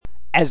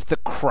As the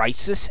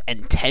crisis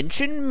and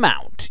tension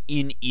mount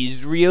in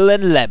Israel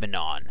and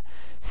Lebanon,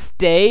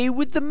 stay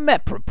with the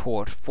MEP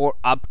Report for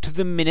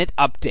up-to-the-minute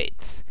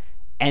updates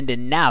and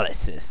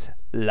analysis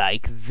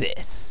like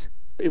this.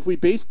 If we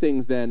base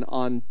things then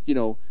on,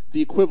 the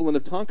equivalent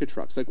of Tonka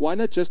trucks, like why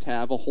not just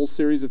have a whole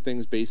series of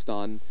things based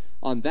on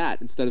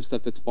that instead of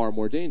stuff that's far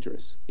more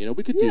dangerous? We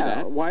could do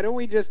that. Why don't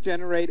we just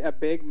generate a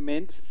big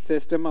mint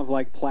system of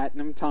like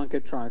platinum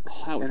Tonka trucks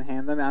and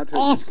hand them out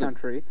to each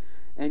country?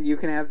 And you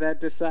can have that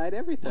decide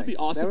everything. That'd be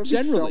awesome. That would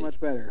Generally. be so much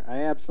better.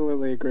 I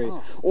absolutely agree.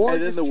 Oh. Or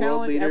and then the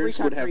world leaders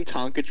would have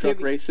Tonka truck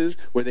races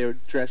where they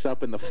would dress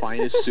up in the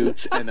finest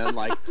suits and then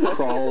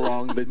crawl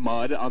along the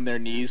mud on their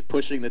knees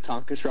pushing the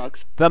Tonka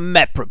trucks. The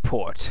MEP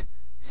Report,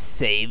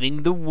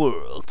 saving the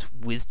world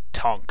with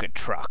Tonka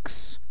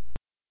trucks.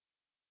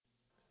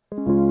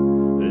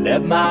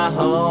 Left my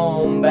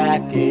home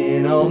back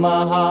in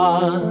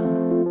Omaha.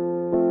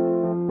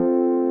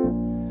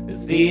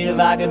 See if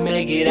I can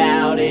make it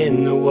out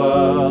in the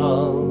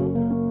world.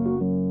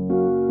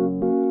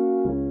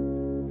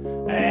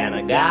 And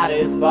I got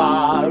as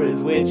far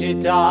as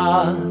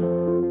Wichita.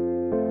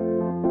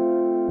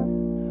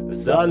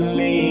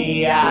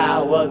 Suddenly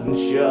I wasn't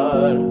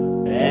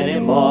sure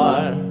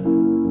anymore.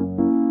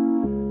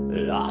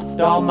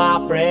 Lost all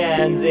my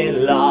friends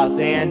in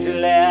Los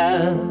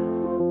Angeles.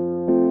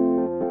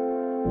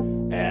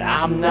 And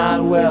I'm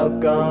not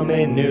welcome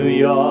in New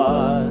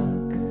York.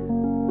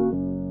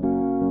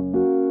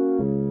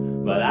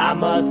 But I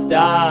must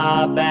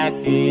start back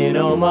in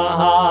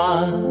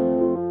Omaha,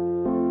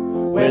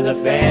 where the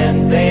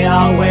fans, they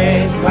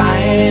always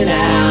crying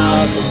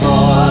out for more.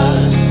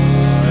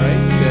 All right,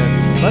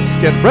 then let's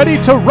get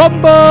ready to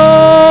rumble!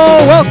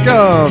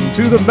 Welcome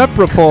to the MEP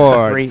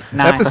Report,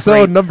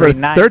 episode number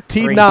 39,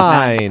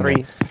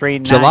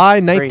 July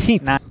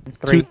 19th,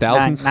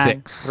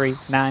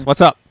 2006.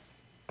 What's up?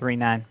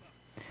 39.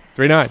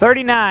 39.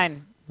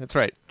 39. That's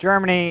right.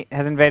 Germany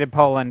has invaded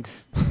Poland.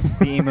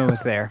 The emu is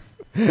there.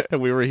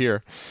 And we were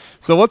here.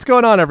 So what's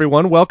going on,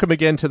 everyone? Welcome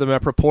again to the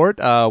MEP Report.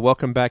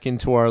 Welcome back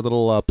into our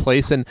little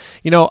place. And,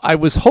 I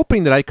was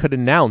hoping that I could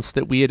announce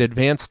that we had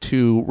advanced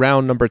to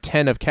round number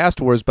 10 of Cast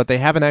Wars, but they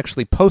haven't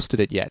actually posted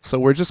it yet. So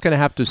we're just going to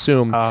have to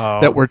assume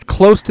that we're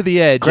close to the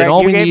edge, Greg, and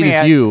all we need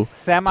is you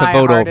to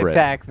vote over it.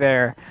 Attack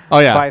there. Oh,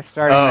 yeah. By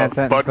starting that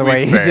sentence the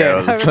way you did.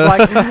 I was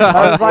like,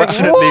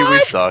 Unfortunately, we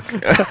suck.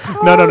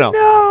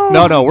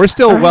 No, we're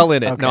still well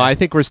in it. Okay. No, I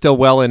think we're still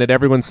well in it.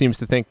 Everyone seems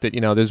to think that,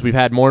 we've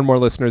had more and more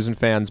listeners and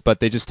fans, but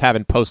they just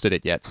haven't posted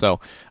it yet.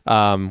 So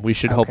we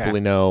should hopefully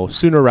know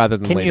sooner rather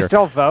than later. Can you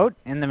still vote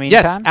in the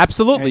meantime? Yes,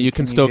 absolutely. You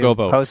can still go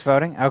vote.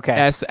 Post-voting? Okay.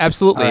 Yes,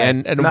 absolutely.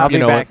 Right. And I'll be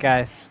back,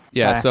 guys.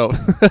 Yeah, Bye. so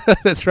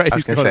that's right. I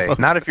was going to say,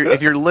 not if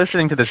you're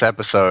listening to this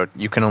episode,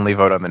 you can only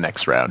vote on the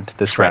next round.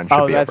 This round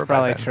should be over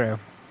by then. That's probably true.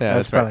 Yeah,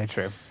 that's probably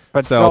true.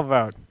 But so, still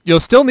vote. You'll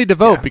still need to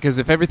vote because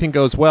if everything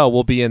goes well,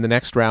 we'll be in the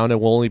next round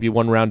and we'll only be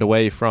one round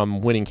away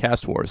from winning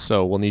Cast Wars.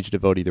 So we'll need you to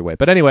vote either way.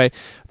 But anyway,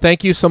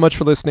 thank you so much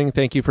for listening.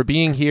 Thank you for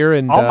being here.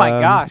 And oh my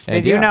gosh!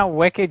 Did you know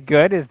Wicked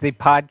Good is the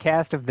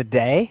podcast of the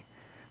day?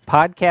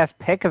 Podcast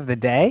pick of the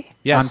day?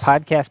 Yes. On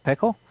Podcast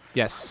Pickle?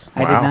 Yes.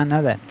 I did not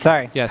know that.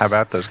 Sorry. Yes. How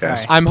about those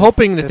guys? Sorry. I'm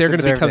hoping that they're going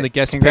to deserved become it. the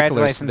guest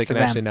picklers so they can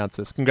actually announce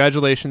this.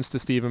 Congratulations to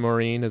Steve and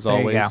Maureen, as There you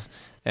always. go.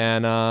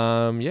 And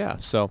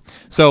so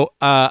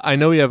I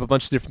know we have a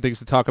bunch of different things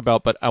to talk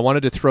about, but I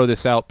wanted to throw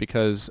this out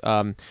because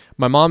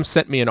my mom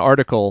sent me an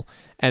article,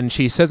 and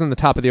she says on the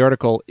top of the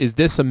article, "Is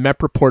this a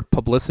MEP Report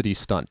publicity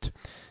stunt?"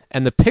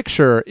 And the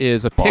picture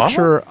is a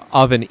picture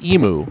of an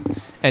emu.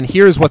 And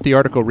here's what the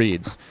article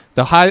reads.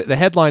 The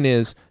headline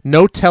is,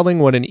 "No telling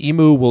what an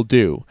emu will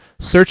do.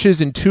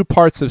 Searches in 2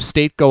 parts of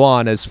state go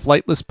on as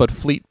flightless but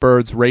fleet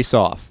birds race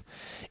off."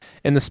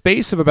 In the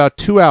space of about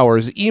 2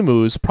 hours,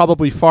 emus,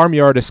 probably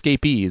farmyard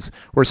escapees,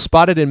 were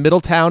spotted in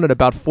Middletown and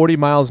about 40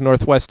 miles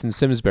northwest in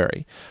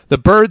Simsbury. The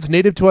birds,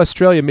 native to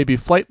Australia, may be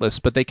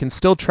flightless, but they can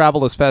still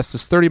travel as fast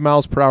as 30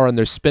 miles per hour on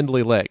their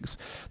spindly legs.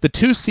 The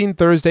 2 seen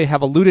Thursday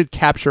have eluded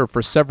capture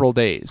for several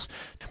days.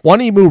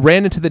 One emu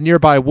ran into the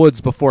nearby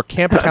woods before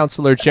camp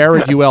counselor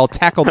Jared Ewell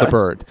tackled the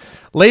bird.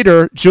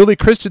 Later, Julie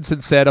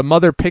Christensen said a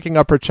mother picking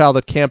up her child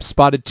at camp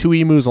spotted 2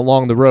 emus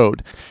along the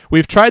road.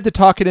 "We've tried to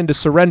talk it into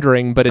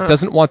surrendering, but it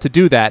doesn't want to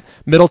do that,"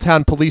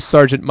 Middletown Police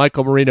Sergeant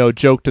Michael Marino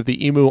joked of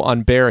the emu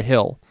on Bear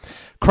Hill.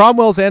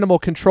 Cromwell's animal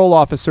control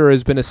officer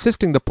has been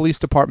assisting the police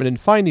department in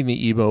finding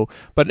the emu,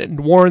 but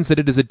warns that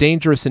it is a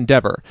dangerous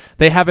endeavor.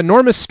 "They have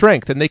enormous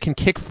strength, and they can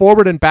kick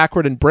forward and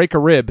backward and break a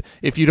rib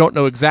if you don't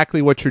know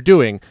exactly what you're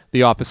doing,"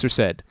 the officer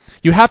said.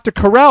 "You have to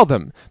corral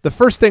them. The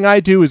first thing I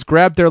do is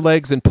grab their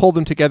legs and pull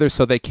them together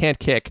so they can't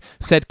kick,"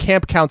 said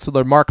camp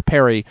counselor Mark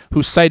Perry,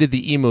 who sighted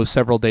the emu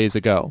several days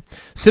ago.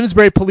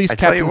 Simsbury police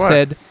captain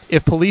said,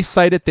 "If police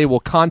cite it, they will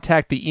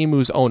contact the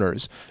emu's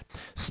owners."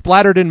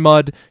 Splattered in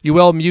mud,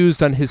 Ewell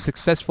mused on his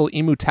successful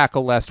emu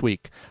tackle last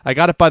week. "I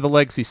got it by the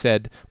legs," he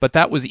said, "but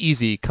that was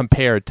easy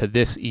compared to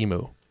this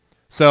emu."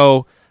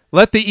 So,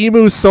 let the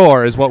emu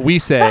soar is what we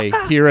say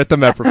here at the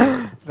MEP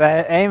Report.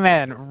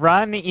 Amen.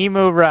 Run,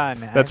 emu,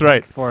 run. That's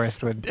right.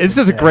 Forrest would. This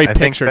is a great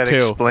picture, I think that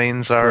too.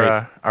 explains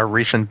our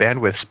recent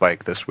bandwidth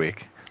spike this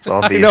week.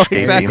 All these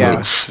exactly.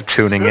 emus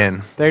tuning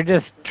in. They're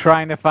just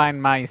trying to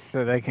find mice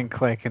so they can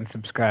click and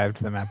subscribe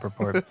to the Map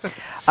Report.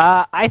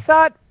 I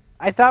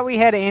thought we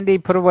had Andy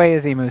put away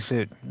his emu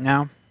suit.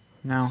 No,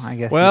 I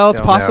guess. Well,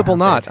 it's possible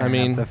not. I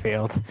mean, the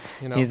field.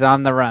 You know, he's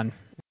on the run.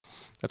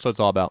 That's what it's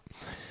all about.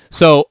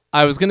 So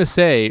I was going to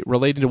say,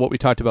 related to what we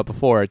talked about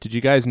before, did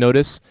you guys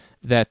notice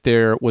that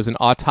there was an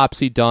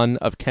autopsy done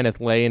of Kenneth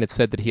Lay, and it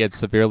said that he had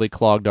severely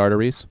clogged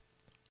arteries?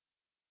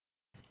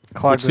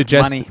 Clogged with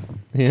money.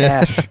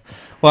 Yeah. Cash.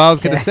 Well, I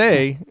was going to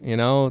say,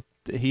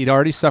 he'd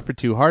already suffered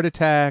 2 heart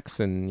attacks,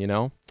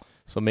 and,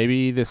 so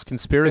maybe this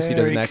conspiracy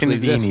doesn't actually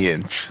exist.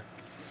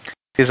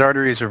 His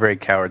arteries are very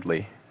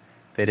cowardly.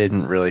 They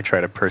didn't really try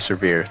to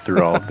persevere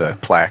through all the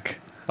plaque.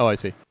 Oh, I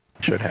see.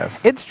 Should have.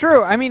 It's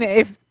true. I mean,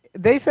 if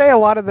they say a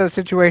lot of those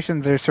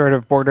situations are sort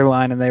of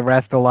borderline, and they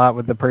rest a lot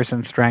with the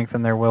person's strength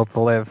and their will to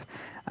live.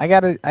 I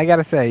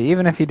gotta say,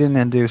 even if he didn't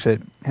induce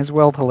it, his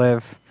will to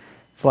live,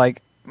 it's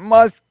like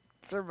must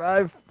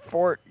survive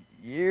 4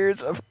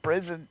 years of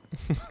prison.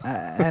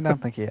 I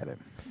don't think he had it.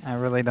 I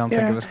really don't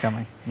think it was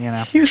coming.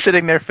 He was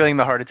sitting there feeling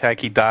the heart attack.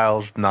 He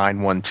dials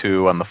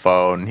 912 on the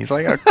phone. He's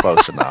like,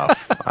 close enough.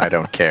 I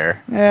don't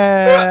care.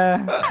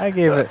 Yeah, I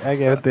gave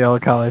it the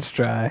old college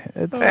try.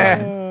 It's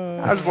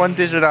I was 1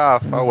 digit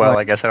off. Oh well,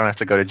 I guess I don't have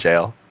to go to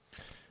jail.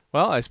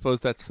 Well, I suppose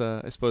that's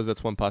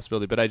one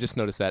possibility, but I just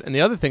noticed that. And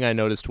the other thing I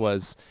noticed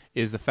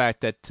is the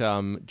fact that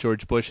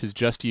George Bush has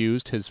just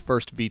used his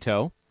first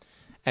veto,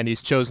 and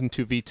he's chosen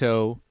to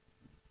veto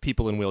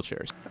people in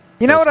wheelchairs.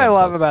 You know what I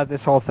love about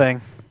this whole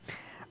thing?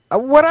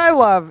 What I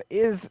love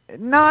is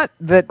not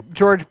that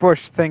George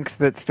Bush thinks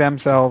that stem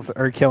cells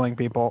are killing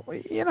people,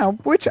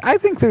 which I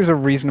think there's a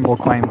reasonable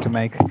claim to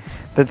make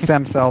that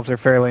stem cells are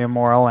fairly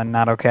immoral and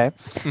not okay,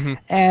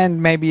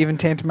 and maybe even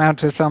tantamount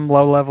to some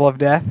low level of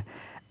death.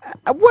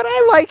 What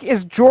I like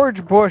is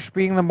George Bush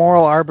being the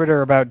moral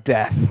arbiter about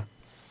death.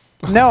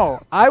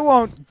 No, I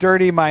won't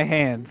dirty my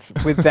hands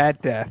with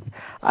that death.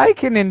 I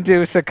can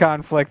induce a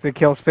conflict that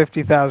kills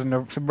 50,000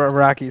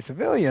 Iraqi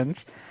civilians,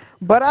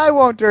 but I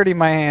won't dirty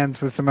my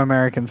hands with some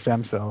American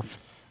stem cells.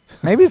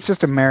 Maybe it's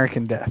just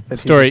American death that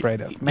he's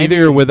afraid of. Maybe,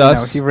 either you're with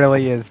us... he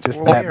really is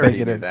just that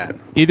bigoted.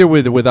 Either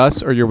with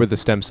us or you're with the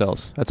stem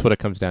cells. That's what it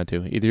comes down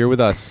to. Either you're with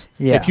us.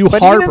 Yeah. If you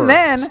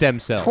harbor stem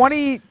cells.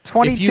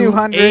 2,200... If you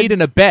aid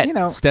and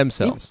abet stem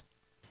cells.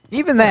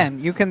 Even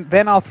then,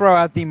 then I'll throw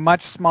out the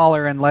much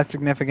smaller and less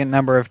significant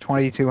number of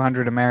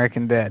 2,200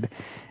 American dead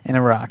in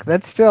Iraq.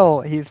 That's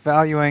still, he's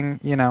valuing,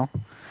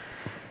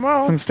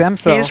 some stem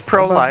cells. He's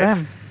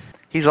pro-life.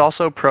 He's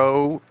also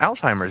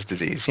pro-Alzheimer's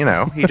disease,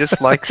 He just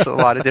likes a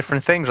lot of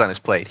different things on his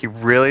plate. He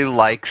really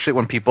likes it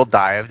when people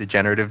die of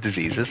degenerative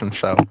diseases, and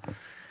so,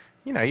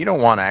 you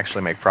don't want to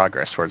actually make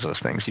progress towards those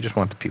things. You just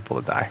want the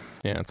people to die.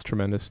 Yeah, it's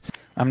tremendous.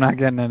 I'm not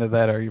getting into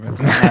that argument.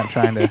 I'm not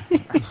trying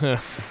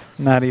to...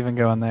 not even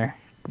going there.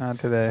 Not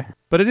today.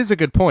 But it is a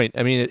good point.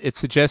 I mean, it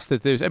suggests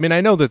that there's... I mean, I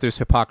know that there's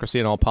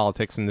hypocrisy in all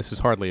politics, and this is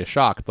hardly a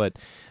shock, but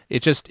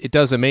it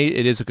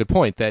is a good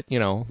point that,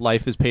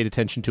 life is paid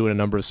attention to in a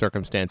number of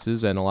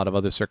circumstances, and a lot of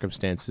other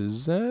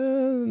circumstances,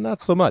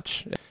 not so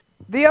much.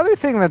 The other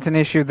thing that's an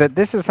issue, that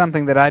this is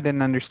something that I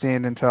didn't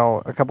understand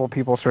until a couple of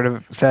people sort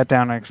of sat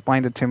down and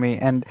explained it to me,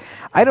 and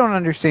I don't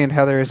understand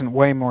how there isn't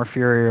way more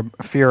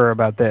furor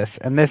about this.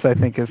 And this, I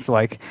think, is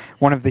like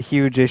one of the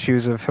huge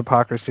issues of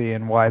hypocrisy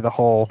and why the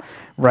whole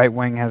right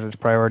wing has its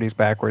priorities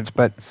backwards.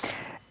 But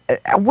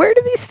where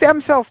do these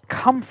stem cells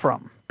come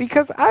from?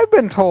 Because I've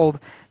been told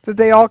that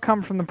they all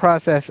come from the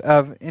process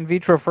of in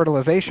vitro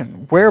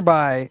fertilization,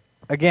 whereby,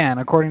 again,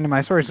 according to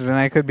my sources, and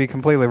I could be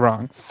completely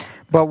wrong,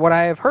 but what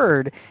I have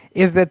heard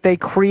is that they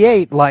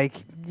create,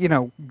 gajillions,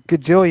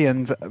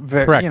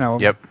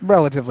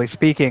 relatively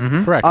speaking,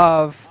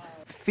 of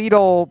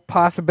fetal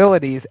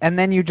possibilities, and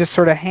then you just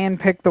sort of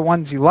handpick the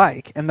ones you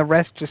like, and the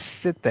rest just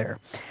sit there.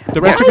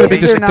 The rest are going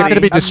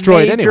to be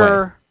destroyed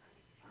anyway.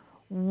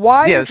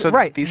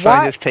 These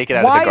scientists take it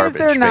out of the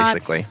garbage,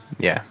 basically.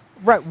 Yeah.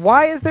 Right.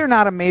 Why is there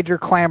not a major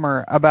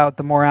clamor about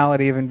the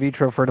morality of in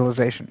vitro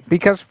fertilization?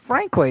 Because,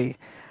 frankly...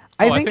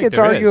 I think it's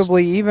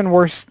arguably even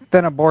worse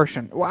than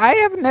abortion. Well, I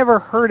have never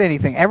heard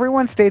anything.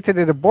 Everyone states it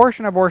as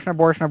abortion,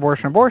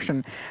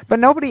 but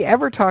nobody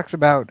ever talks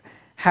about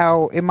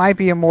how it might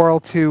be immoral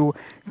to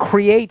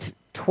create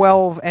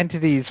 12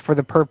 entities for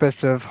the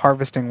purpose of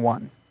harvesting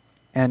one.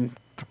 And,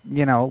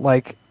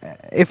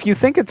 if you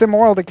think it's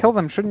immoral to kill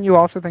them, shouldn't you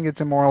also think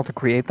it's immoral to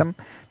create them?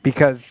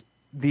 Because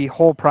the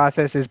whole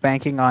process is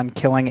banking on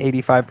killing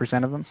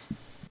 85% of them?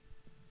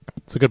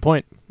 That's a good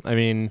point. I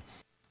mean...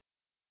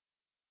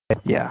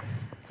 Yeah.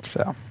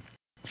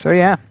 So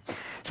yeah.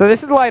 So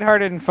this is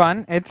lighthearted and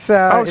fun. It's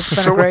been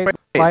a great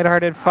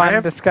lighthearted,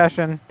 fun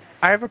discussion.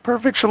 I have a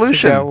perfect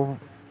solution.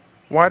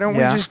 Why don't we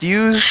just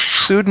use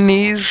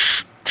Sudanese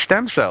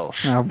stem cells?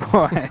 Oh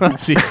boy.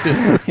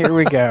 Here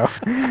we go.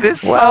 This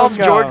solves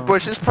George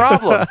Bush's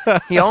problem.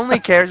 He only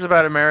cares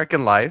about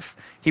American life.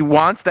 He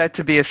wants that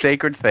to be a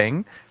sacred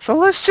thing. So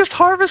let's just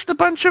harvest a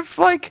bunch of,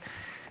 like,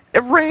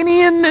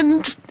 Iranian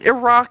and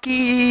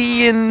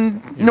Iraqi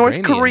and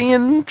North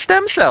Korean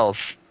stem cells.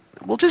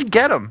 We'll just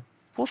get them.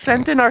 We'll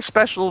send in our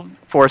special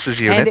forces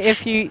units.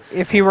 And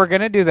if he were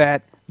going to do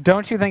that,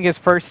 don't you think his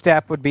first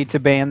step would be to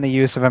ban the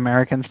use of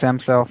American stem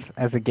cells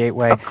as a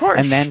gateway? Of course.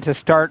 And then to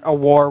start a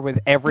war with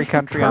every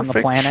country on the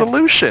planet?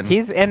 Solution.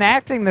 He's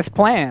enacting this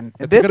plan.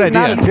 That's this a good is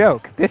not idea. a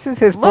joke. This is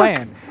his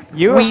plan.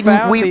 You have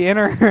found the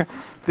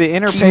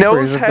inner he papers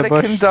knows of how the to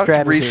Bush conduct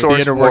strategy. resource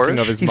The inner wars. working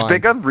of his He's mind.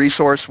 big on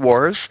resource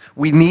wars.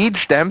 We need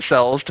stem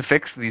cells to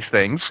fix these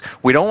things.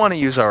 We don't want to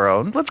use our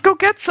own. Let's go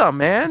get some,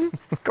 man.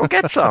 Go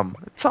get some.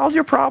 It solves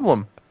your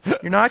problem.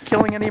 You're not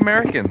killing any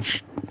Americans.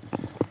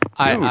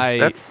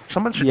 Dude,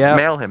 someone should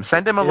mail him.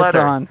 Send him a letter.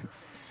 On.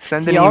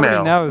 Send an He email.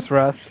 already knows,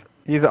 Russ.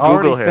 He's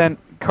already Google him.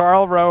 sent.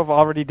 Karl Rove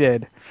already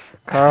did.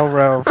 Karl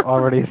Rove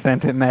already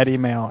sent him that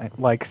email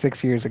like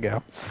 6 years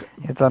ago.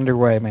 It's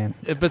underway, man.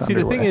 But see,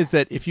 the thing is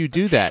that if you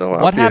do that, So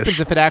what obvious. happens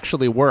if it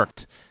actually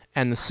worked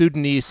and the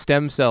Sudanese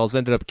stem cells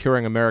ended up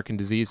curing American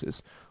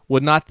diseases?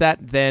 Would not that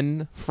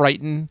then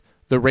frighten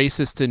the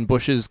racists in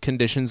Bush's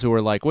conditions who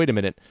are like, wait a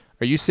minute,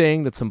 are you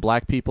saying that some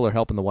black people are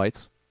helping the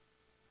whites?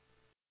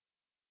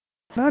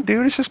 No,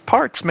 dude, it's just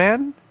parts,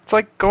 man. It's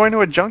like going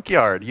to a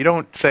junkyard. You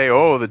don't say,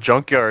 "Oh, the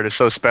junkyard is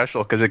so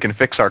special because it can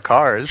fix our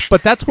cars."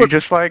 But that's what You're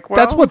just like, well,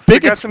 that's what we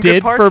got bigots some did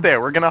good parts for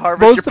there. We're gonna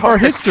harvest most your of our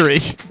parts.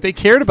 history. They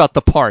cared about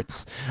the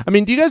parts. I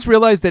mean, do you guys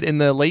realize that in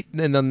the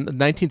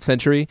 19th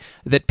century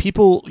that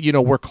people,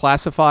 were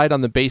classified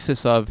on the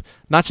basis of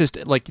not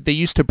just like they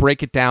used to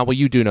break it down. Well,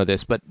 you do know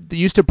this, but they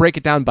used to break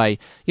it down by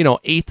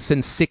eighths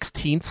and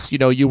sixteenths.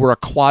 You were a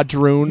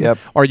quadroon Yep.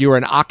 or you were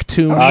an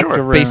octoon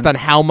Octoroon. based on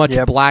how much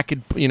Yep. black,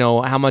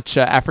 how much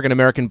African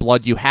American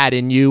blood you had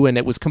in you, and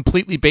it was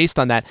completely based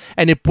on that.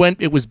 And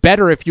it was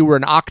better if you were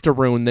an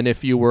octoroon than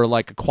if you were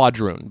like a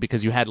quadroon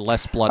because you had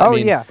less blood. Oh, I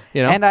mean, yeah.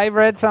 You know? And I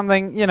read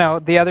something,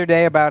 the other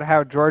day about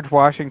how George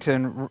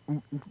Washington,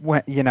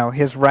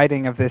 his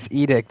writing of this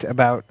edict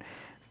about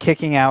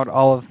kicking out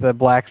all of the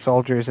black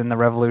soldiers in the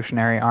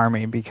Revolutionary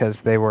Army because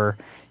they were,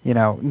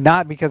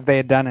 not because they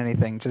had done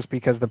anything, just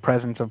because the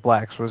presence of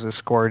blacks was a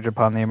scourge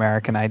upon the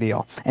American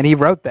ideal. And he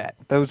wrote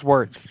those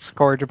words,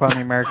 scourge upon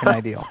the American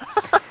ideal.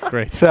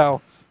 Great.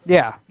 So,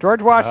 yeah,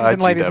 George Washington,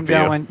 ladies and GW.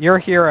 gentlemen, your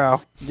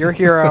hero,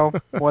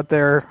 what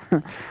they're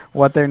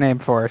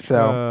named for.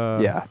 So,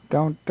 yeah,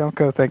 don't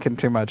go thinking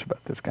too much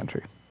about this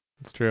country.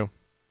 It's true.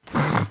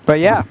 But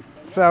yeah,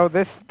 so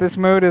this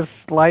mood is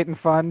light and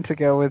fun to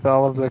go with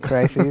all of the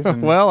crises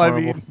and Well, I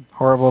horrible, mean-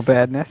 horrible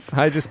badness.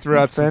 I just threw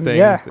out It's some been- things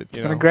yeah, that, it's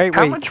been a great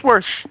How week. much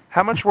worse?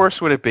 How much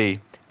worse would it be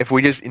if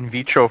we just in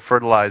vitro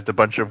fertilized a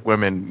bunch of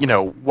women?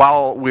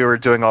 While we were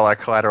doing all our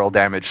collateral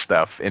damage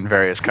stuff in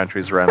various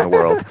countries around the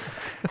world.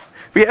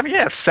 We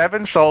have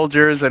 7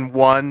 soldiers and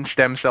 1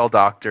 stem cell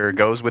doctor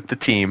goes with the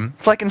team.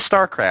 It's like in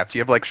StarCraft.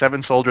 You have like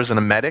 7 soldiers and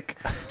a medic.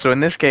 So in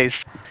this case,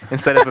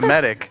 instead of a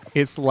medic,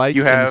 It's like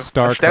you have in a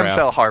stem StarCraft.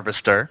 cell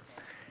harvester.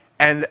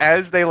 And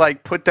as they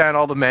put down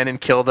all the men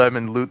and kill them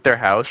and loot their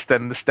house,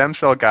 then the stem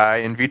cell guy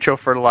in vitro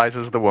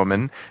fertilizes the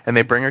woman, and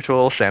they bring her to a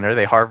little center.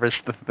 They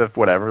harvest the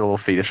little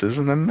fetuses,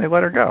 and then they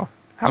let her go.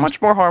 How much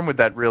more harm would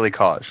that really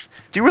cause?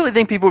 Do you really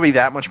think people would be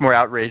that much more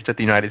outraged at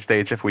the United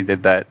States if we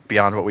did that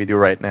beyond what we do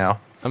right now?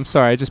 I'm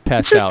sorry, I just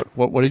passed out.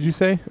 What did you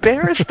say?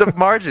 Barest of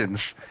margins.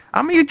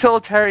 I'm a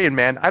utilitarian,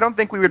 man. I don't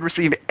think we would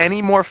receive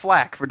any more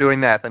flack for doing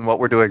that than what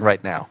we're doing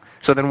right now.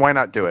 So then why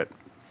not do it?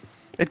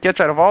 It gets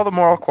out of all the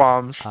moral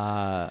qualms.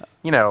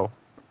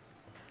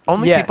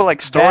 Only Yeah, people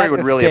like Story that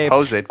would really escapes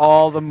oppose it.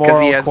 all the 'cause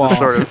moral he has the qualms.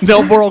 sort of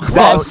No moral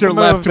qualms the are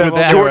left move with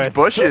that that.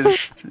 will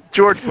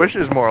George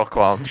Bush's moral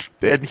qualms,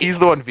 and he's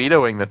the one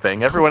vetoing the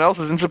thing. Everyone else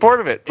is in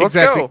support of it. Let's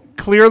Exactly. go.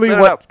 Clearly, Set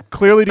it up.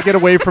 clearly to get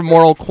away from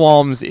moral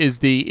qualms is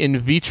the in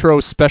vitro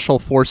special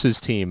forces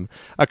team,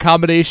 a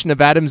combination of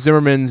Adam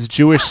Zimmerman's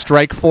Jewish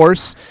strike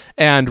force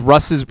and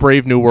Russ's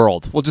Brave New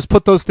World. We'll just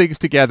put those things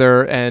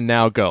together and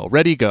now go.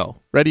 Ready, go.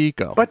 Ready,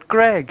 go. But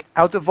Greg,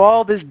 out of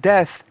all this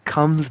death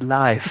comes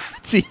life.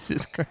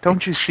 Jesus Christ.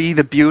 Don't you see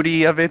the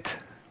beauty of it?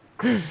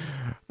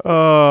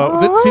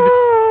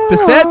 The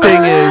sad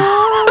thing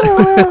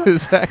is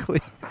exactly.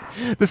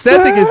 The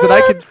sad thing is that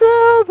I could.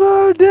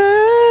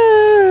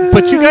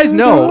 But you guys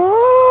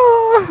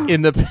know,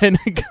 in the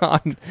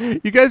Pentagon,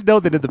 you guys know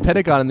that in the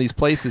Pentagon in these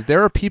places,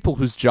 there are people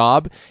whose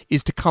job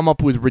is to come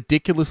up with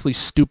ridiculously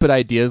stupid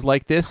ideas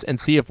like this and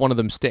see if one of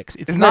them sticks.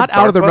 It's Isn't not that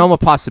out of the DARPA? realm of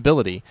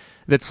possibility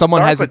that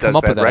someone DARPA hasn't come does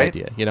up with that, that right?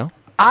 idea,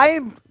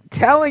 I'm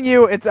telling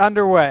you, it's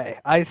underway.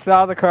 I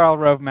saw the Karl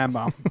Rove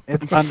memo.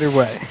 It's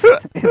underway.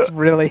 It's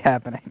really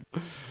happening.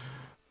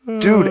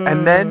 Dude,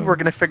 and then we're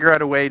going to figure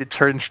out a way to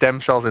turn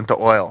stem cells into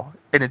oil,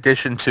 in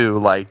addition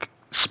to,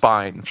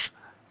 spines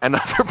and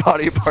other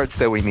body parts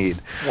that we need.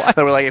 What?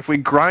 So if we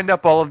grind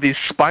up all of these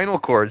spinal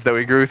cords that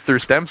we grew through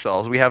stem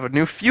cells, we have a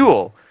new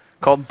fuel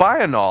called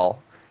Bionol.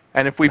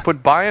 And if we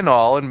put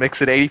Bionol and mix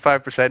it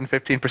 85% and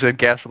 15%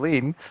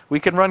 gasoline, we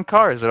can run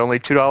cars at only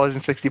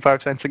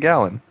 $2.65 a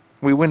gallon.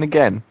 We win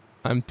again.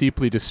 I'm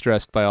deeply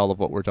distressed by all of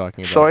what we're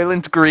talking about.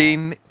 Soylent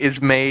Green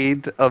is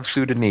made of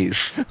Sudanese.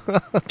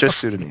 Just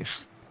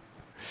Sudanese.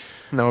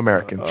 No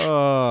Americans.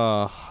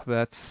 Oh,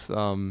 that's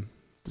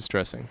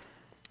distressing.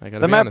 I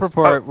gotta The be Map honest.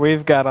 Report,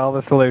 we've got all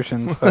the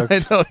solutions, folks.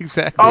 I know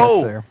exactly.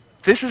 Oh, there.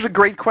 this is a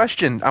great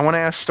question. I want to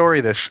ask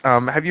Story this.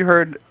 Have you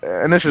heard,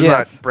 and this is Yes.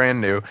 not brand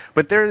new,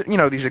 but there,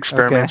 these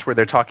experiments where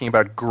they're talking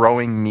about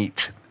growing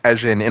meat,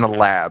 as in a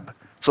lab.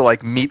 So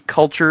like meat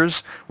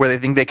cultures, where they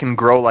think they can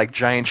grow like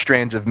giant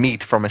strands of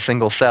meat from a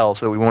single cell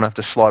so that we won't have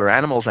to slaughter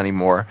animals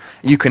anymore.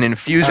 You can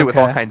infuse it with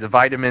all Okay. kinds of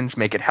vitamins,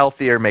 make it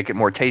healthier, make it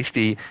more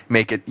tasty,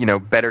 make it,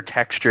 better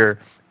texture,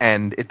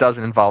 and it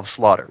doesn't involve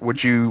slaughter.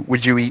 Would you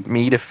eat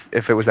meat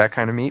if it was that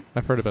kind of meat?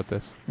 I've heard about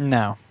this.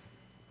 No.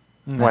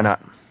 Why not?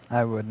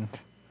 I wouldn't.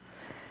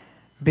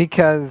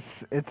 Because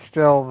it's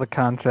still the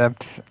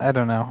concept. I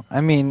don't know.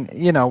 I mean,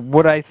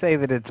 would I say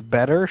that it's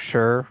better?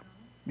 Sure.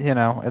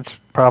 It's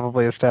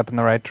probably a step in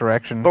the right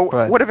direction.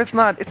 But what if it's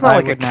not? It's I not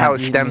like a would not cow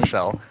eat stem meat.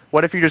 cell.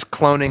 What if you're just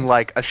cloning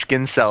like a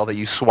skin cell that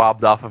you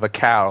swabbed off of a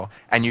cow,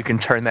 and you can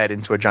turn that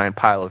into a giant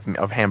pile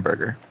of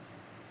hamburger?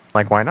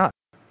 Like, why not?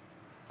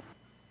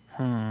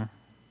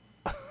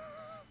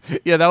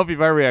 Yeah, that would be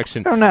my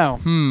reaction. I don't know.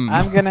 Hmm.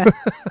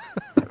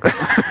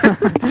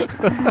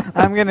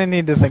 I'm gonna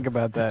need to think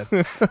about that.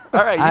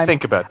 All right, you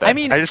think about that. I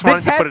mean, I just the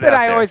wanted to test put it that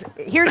out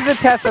there. here's the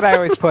test that I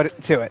always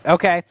put to it.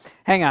 Okay,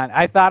 hang on.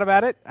 I thought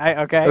about it.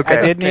 I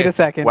did need a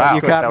second. Wow,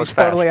 You that caught me was fast.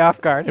 totally off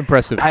guard.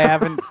 Impressive. I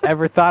haven't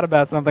ever thought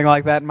about something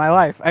like that in my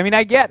life. I mean,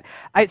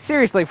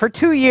 seriously, for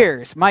 2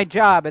 years, my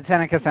job at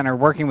Seneca Center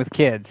working with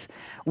kids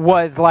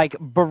was like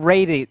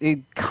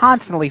berated,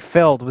 constantly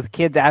filled with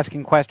kids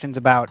asking questions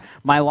about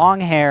my long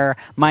hair,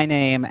 my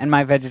name, and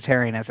my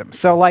vegetarianism.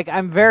 So like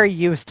I'm very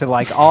used to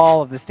like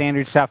all of the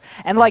standard stuff.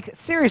 And like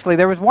seriously,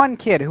 there was one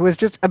kid who was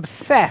just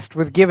obsessed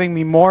with giving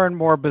me more and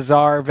more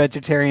bizarre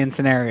vegetarian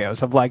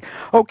scenarios of like,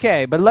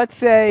 okay, but let's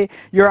say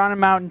you're on a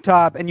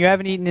mountaintop and you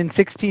haven't eaten in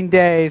 16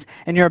 days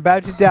and you're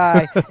about to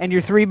die and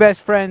your 3 best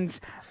friends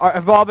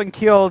have all been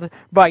killed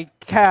by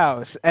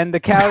cows, and the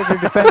cows are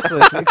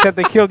defenseless except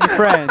they killed your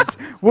friends.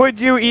 Would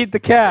you eat the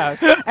cows?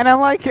 And I'm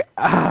like,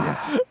 why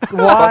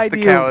Plus do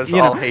the cows you?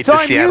 all hate so the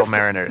I'm Seattle used-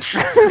 Mariners.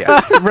 Yeah.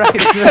 Right,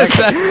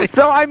 exactly.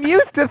 So I'm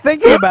used to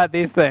thinking about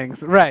these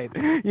things, right?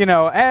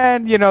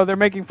 And they're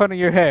making fun of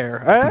your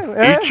hair.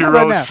 How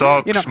about now?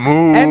 socks,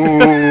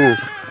 and-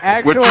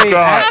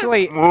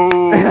 Actually,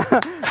 Moo.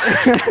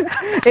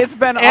 it's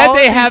been all And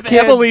they these have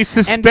kids Emily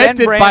and Ben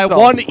suspended by Bransel.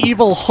 one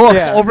evil hook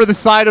Yeah. over the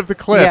side of the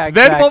cliff. Yeah,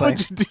 Then what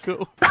exactly. would you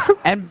do?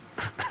 and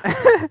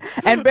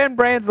and Ben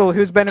Bransel,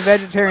 who's been a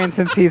vegetarian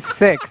since he's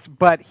 6,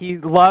 but he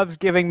loves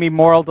giving me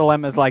moral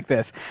dilemmas like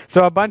this.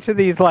 So a bunch of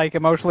these like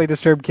emotionally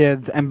disturbed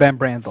kids and Ben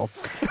Bransel.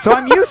 So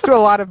I'm used to a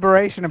lot of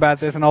beration about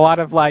this and a lot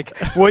of like,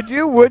 would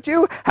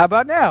you? How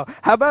about now?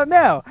 How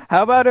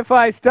about if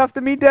I stuff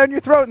the meat down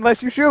your throat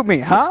unless you shoot me?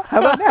 Huh? How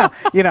about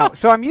now?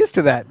 So I'm used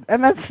to that,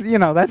 and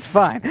that's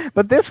fine.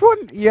 But this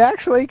one,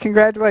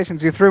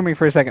 congratulations, you threw me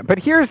for a second. But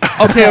here's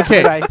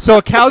Okay. So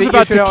a cow's think you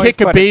about should to always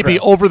kick a put it baby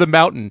through. over the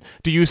mountain.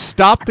 Do you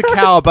stop the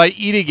cow by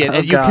eating it? Oh,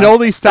 And you God. can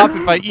only stop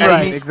it by eating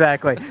Right, it.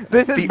 exactly.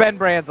 This is Ben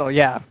Bransel,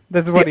 yeah.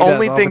 This is what The he does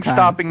only all thing the time.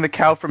 stopping the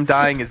cow from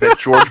dying is that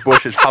George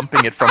Bush is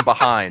humping it from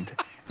behind.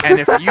 And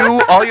if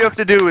all you have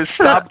to do is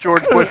stop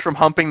George Bush from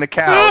humping the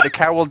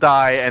cow will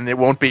die, and it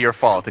won't be your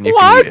fault, and you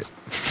can eat it.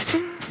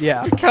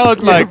 Yeah. Cow's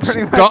like,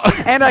 Pretty much.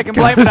 stop. And I can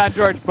blame it on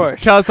George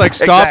Bush. Cow's like,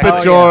 stop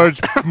Exactly. it, George.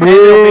 And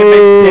it'll be a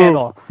big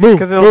scandal. Moo,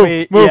 Because it'll moo,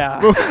 be, moo, yeah.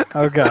 moo.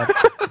 Oh, God.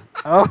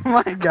 Oh,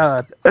 my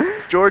God.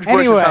 George Bush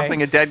Anyway. is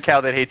humping a dead cow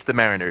that hates the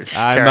Mariners.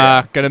 I'm Carry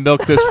on. going to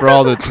milk this for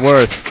all that's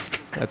worth.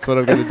 That's what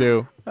I'm going to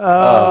do.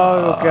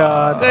 Oh,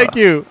 God. Thank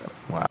you.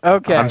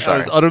 Okay. I'm That sorry.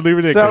 was utterly So,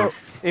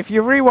 ridiculous. if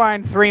you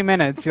rewind 3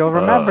 minutes, you'll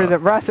remember that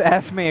Russ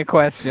asked me a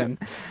question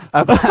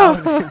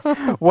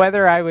about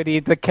whether I would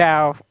eat the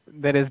cow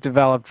that is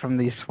developed from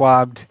the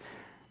swabbed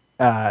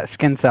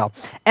skin cell.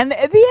 And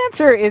the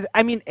answer is,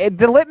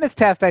 the litmus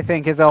test, I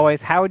think, is always,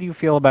 how would you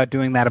feel about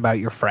doing that about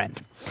your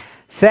friend?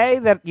 Say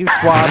that you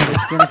swabbed the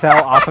skin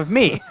cell off of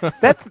me.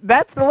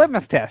 That's the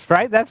litmus test,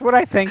 right? That's what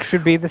I think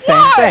should be the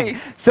same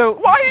thing. So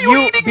Why are you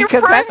eating your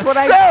because friend's that's what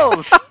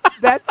cells?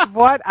 That's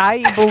what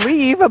I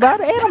believe about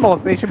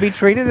animals. They should be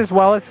treated as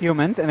well as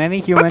humans, and any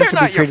human But they're should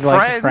not be your treated like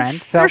a friends.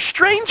 friend. So, They're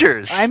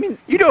strangers.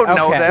 you don't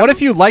know okay. them. What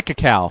if you like a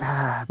cow?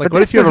 But Like, what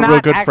this if you have is a real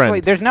not good actually,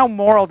 friend? There's no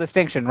moral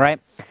distinction, right?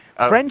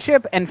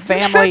 Friendship and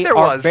family there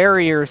are was.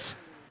 barriers.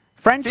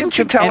 Friendship Didn't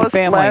you tell and us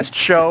family. last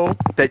show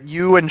that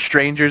you and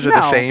strangers are the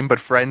No. same, but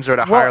friends are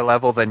at a Well, higher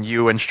level than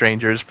you and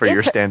strangers for your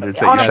It's- standards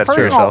on that a you set for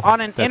personal, yourself?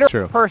 on an That's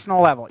true. interpersonal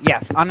level.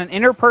 Yes, on an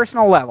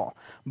interpersonal level.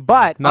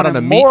 But Not on a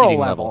a moral meat-eating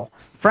level, level.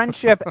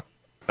 friendship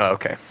Oh,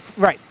 okay.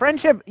 Right,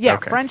 friendship. Yeah,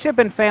 Okay. friendship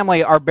and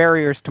family are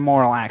barriers to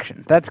moral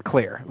action. That's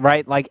clear,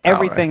 right? Like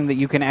everything that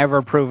you can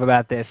ever prove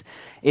about this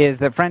is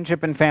that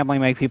friendship and family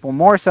make people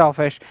more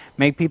selfish,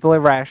 make people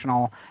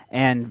irrational,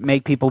 and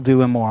make people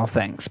do immoral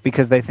things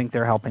because they think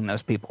they're helping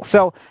those people.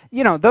 So,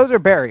 those are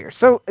barriers.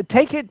 So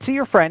take it to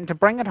your friend to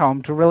bring it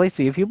home to really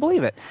see if you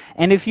believe it.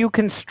 And if you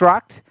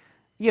construct,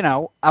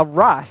 a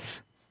Russ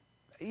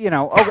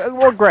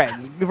Greg.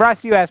 Russ,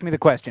 you asked me the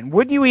question.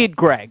 Would you eat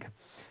Greg?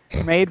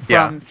 Made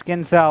from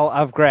skin cell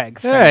of Greg.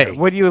 Hey.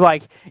 Would you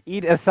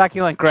eat a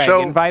succulent Greg?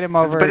 So, Invite him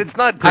over. But it's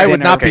not. I would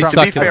not be to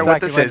succulent. be fair,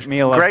 what this is,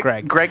 Meal of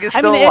Greg. Greg is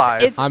still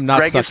alive. I'm not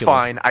Greg succulent. is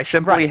fine. I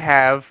simply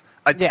have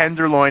a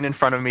tenderloin in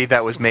front of me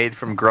that was made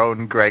from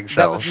grown Greg cells.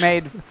 That was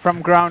made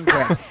from grown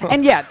Greg.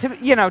 And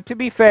to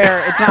be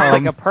fair, it's not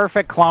like a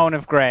perfect clone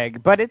of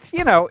Greg, but it's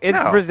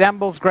it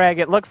resembles Greg.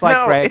 It looks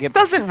like Greg. It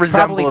doesn't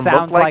resemble probably and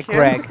sounds look like him.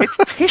 Greg.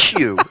 It's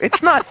tissue.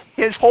 It's not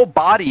his whole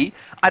body.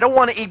 I don't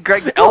want to eat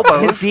Greg's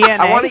elbows. His DNA,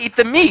 I want to eat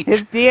the meat.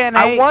 His DNA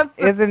I want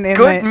the isn't in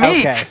good the, meat.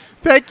 Okay.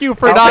 Thank you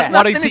for Okay. not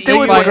wanting to Nothing eat to do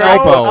with my Greg.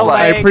 elbow. A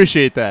I leg.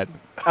 appreciate that.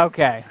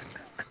 Okay.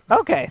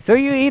 So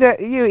you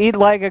eat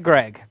leg of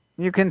Greg.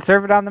 You can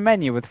serve it on the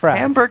menu with fries.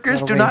 Hamburgers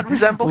That'll do be not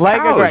resemble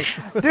leg of cows.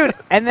 Greg. Dude,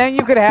 and then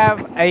you could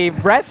have a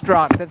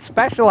restaurant that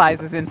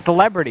specializes in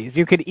celebrities.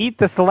 You could eat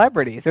the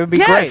celebrities. It would be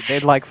Yes. great.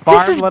 They'd This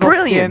farm is little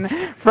brilliant.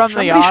 skin from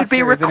Somebody the Oscars. should be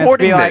and it'd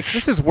recording be like, this.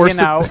 This is worse.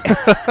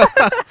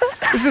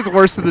 This is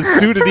worse than the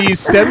Sudanese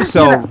stem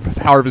cell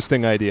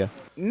harvesting idea.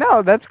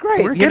 No, that's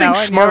great. We're getting and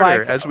you're smarter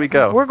like, as we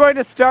go. We're going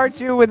to start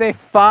you with a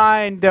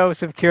fine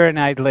dose of Keira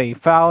Knightley,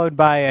 followed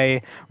by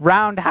a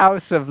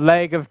roundhouse of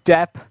leg of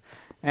death,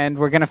 and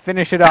we're going to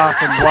finish it off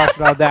and wash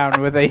it all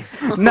down with a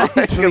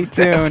nicely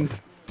tuned...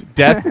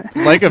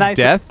 Leg of nicely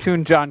death?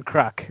 tuned John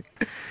Kruk.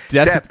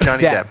 Johnny Depp.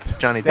 Depp.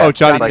 Johnny Depp. Oh,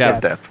 Johnny Leg Depp.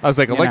 of Depp. I was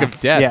like, a leg of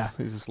death. Yeah.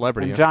 He's a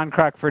celebrity. And John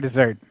Kruk for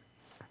dessert.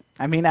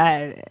 I mean,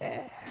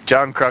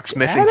 John Kruk's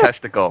missing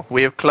testicle.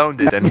 We have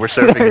cloned it, and we're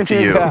serving it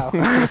to you.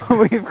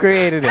 Go. We've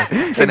created it.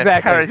 an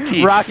Exactly.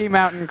 aperitif. Rocky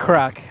Mountain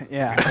Kruk.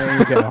 Yeah, there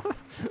you go.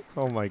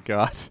 Oh, my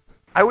God.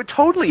 I would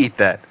totally eat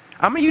that.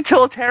 I'm a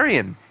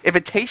utilitarian. If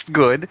it tastes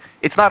good,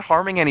 it's not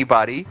harming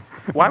anybody,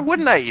 why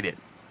wouldn't I eat it?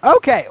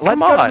 Okay, let's Come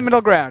go to on. the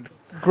middle ground.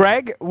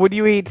 Greg, would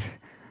you eat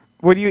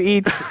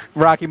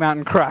Rocky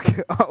Mountain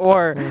Kruk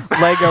or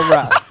Lego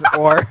Russ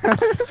or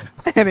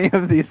any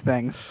of these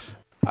things?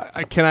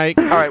 Can I?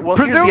 All right, well,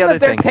 Presume here's the other that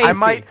they're thing. tasty. I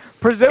might,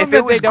 Presume if that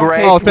it was they don't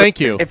Greg, taste Oh, thank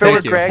you. if it was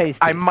Thank you. Greg,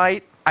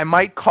 Tasty. I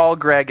might call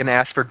Greg and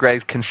ask for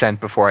Greg's consent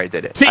before I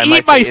did it. To I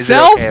eat might say, is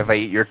myself? it okay if I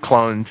eat your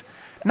cloned?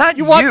 Not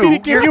You want me to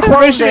give your you cloned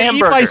permission to eat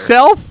hamburger.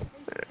 myself?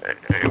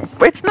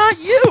 It's not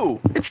you.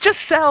 It's just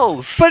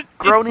cells But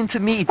grown into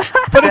meat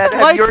but that it's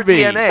have like your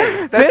me.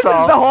 DNA. This That's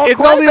all. is the whole It's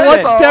question. only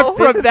one step This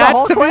from is that the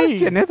whole to me.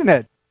 question, isn't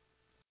it?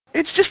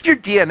 It's just your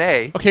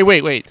DNA. Okay,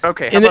 wait.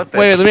 Okay, how In about this?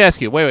 wait, let me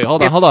ask you. Wait,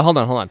 hold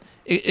on.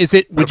 Is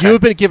it? Would you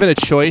have been given a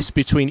choice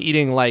between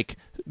eating like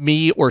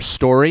me or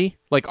Story,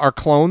 like our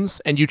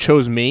clones, and you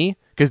chose me?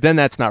 Because then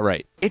that's not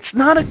right. It's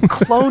not a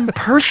clone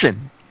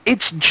person.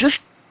 It's just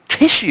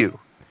tissue.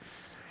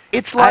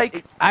 It's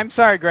like I'm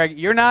sorry, Greg.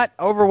 You're not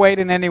overweight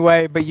in any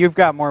way, but you've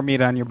got more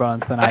meat on your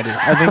bones than I do.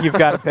 I think you've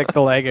got to pick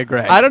the leg of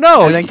Greg. I don't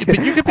know. I think,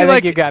 but you could be I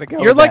like think you gotta go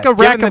you're with like that. a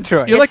rack Given of the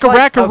choice. you're like a It's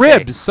rack of okay,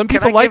 ribs. Some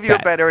people Can I like give you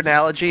that. a better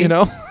analogy? You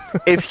know.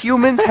 If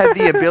humans had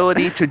the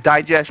ability to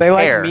digest They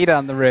like hair, meat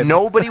on the ribs.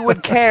 nobody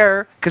would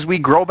care because we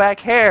grow back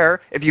hair.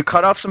 If you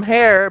cut off some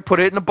hair, put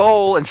it in a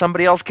bowl, and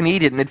somebody else can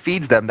eat it and it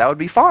feeds them, that would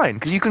be fine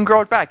because you can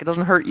grow it back. It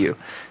doesn't hurt you.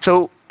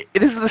 So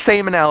it is the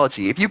same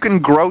analogy. If you can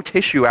grow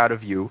tissue out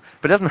of you,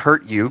 but it doesn't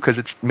hurt you because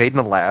it's made in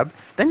a lab,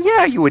 then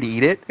yeah, you would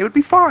eat it. It would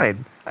be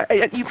fine.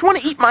 If you want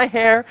to eat my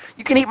hair,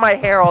 you can eat my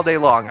hair all day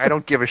long. I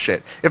don't give a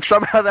shit. If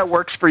somehow that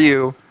works for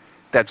you,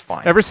 that's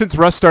fine. Ever since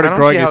Russ started I don't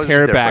growing see how his it's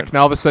hair different. back, now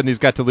all of a sudden he's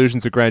got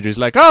delusions of grandeur. He's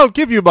like, I'll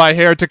give you my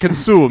hair to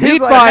consume. He's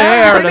Eat like, my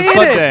 "Have hair on it, a eat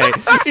Sunday.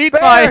 it." Eat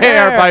Bare my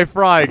hair hair. by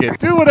frying it.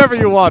 Do whatever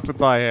you want with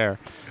my hair.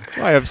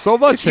 I have so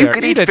much If you hair.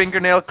 could Eat eat it.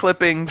 fingernail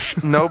clippings,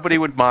 nobody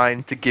would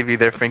mind to give you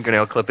their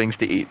fingernail clippings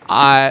to eat.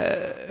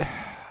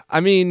 I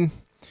mean,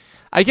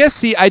 I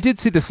guess I did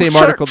see the same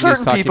article that he was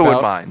Certain talking people about.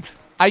 would mind.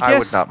 I I would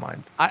guess not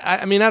mind.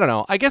 I mean, I don't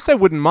know. I guess I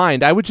wouldn't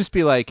mind. I would just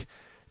be like,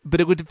 but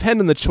it would depend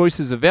on the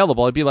choices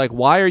available. I'd be like,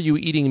 why are you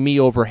eating me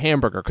over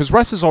hamburger? Because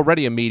Russ is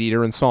already a meat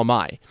eater, and so am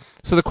I.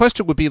 So the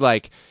question would be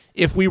like,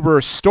 if we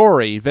were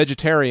Story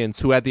vegetarians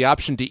who had the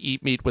option to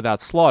eat meat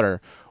without slaughter,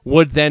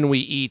 would then we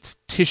eat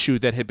tissue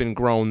that had been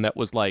grown that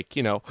was like,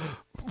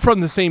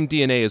 from the same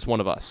DNA as one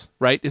of us,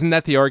 right? Isn't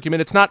that the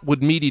argument? It's not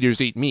would meat eaters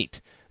eat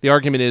meat. The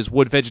argument is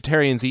would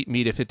vegetarians eat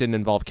meat if it didn't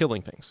involve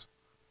killing things?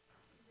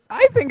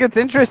 I think it's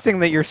interesting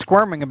that you're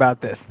squirming about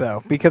this,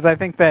 though, because I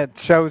think that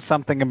shows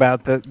something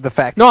about the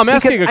fact. No, I'm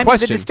asking a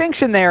question. The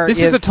distinction there This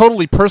is a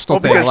totally personal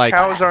Well, because thing. Like,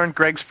 cows aren't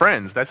Greg's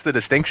friends. That's the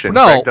distinction.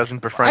 No. Greg doesn't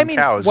befriend I mean,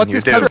 cows. what and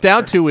this you do. comes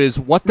down to is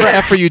what the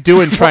F are you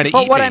doing trying to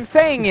But eat what me? I'm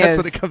saying That's is,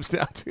 what it comes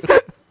down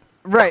to.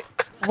 right,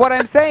 what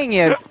I'm saying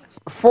is,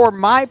 for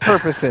my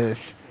purposes,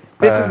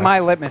 this is my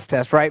litmus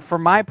test, right? For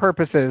my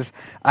purposes,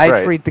 I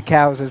Right. treat the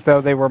cows as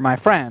though they were my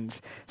friends.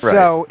 Right.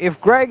 So if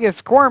Greg is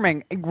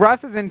squirming,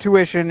 Russ's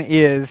intuition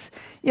is,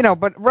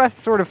 but Russ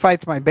sort of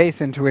fights my base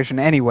intuition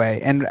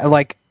anyway. And,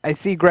 I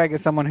see Greg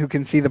as someone who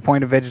can see the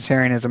point of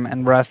vegetarianism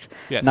and Russ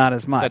Yes, not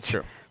as much. that's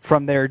true.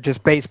 From their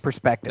just base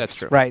perspective. That's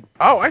true. Right.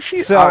 Oh, I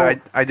see. So-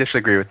 I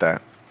disagree with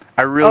that.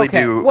 I really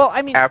Okay. do Well,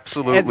 I mean, as a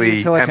absolutely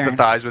utilitarian.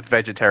 empathize with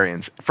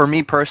vegetarians. For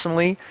me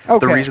personally,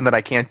 Okay. the reason that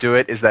I can't do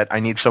it is that I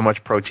need so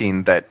much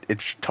protein that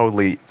it's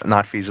totally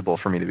not feasible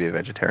for me to be a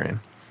vegetarian.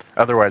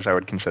 Otherwise, I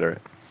would consider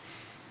it.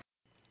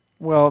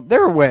 Well,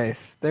 there are ways.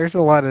 There's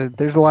a lot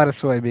of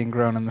soy being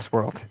grown in this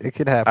world. It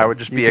could happen. I would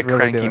just You be a could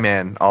really do cranky it.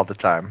 man all the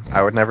time.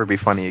 I would never be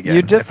funny again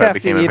You just if I have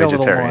became to eat a a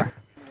little vegetarian.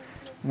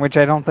 more, which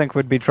I don't think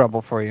would be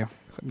trouble for you.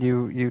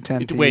 You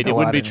tend to Wait, eat a it lot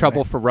wouldn't be anyway.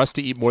 trouble for Russ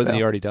to eat more than So.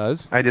 he already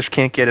does? I just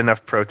can't get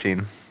enough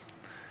protein.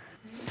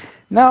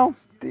 No,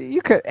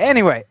 you could.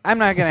 Anyway, I'm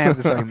not going to have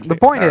this argument. The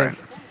point all is,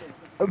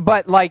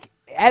 but like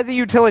as a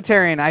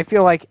utilitarian, I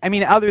feel like, I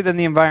mean, other than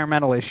the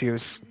environmental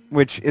issues,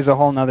 which is a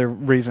whole nother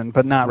reason,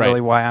 but not Right. really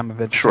why I'm a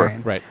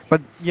vegetarian. Right.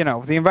 But, you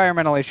know, the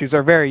environmental issues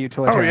are very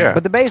utilitarian. Oh, yeah,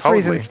 But the base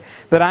totally. reasons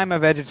that I'm a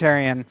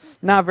vegetarian,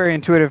 not very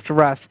intuitive to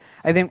Russ,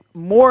 I think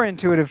more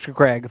intuitive to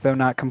Greg, though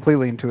not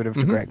completely intuitive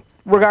to Greg.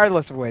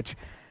 Regardless of which,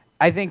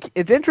 I think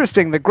it's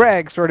interesting that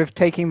Greg, sort of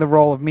taking the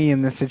role of me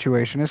in this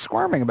situation, is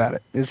squirming about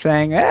it, is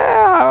saying,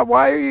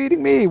 why are you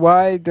eating me?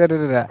 Why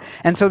da-da-da-da?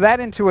 And so that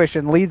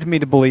intuition leads me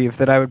to believe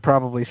that I would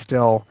probably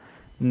still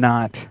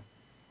not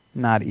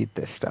eat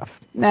this stuff.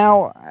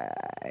 Now,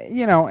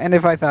 you know, and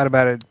if I thought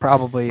about it,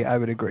 probably I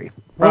would agree.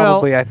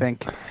 Probably I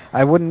think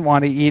I wouldn't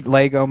want to eat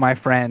Lego my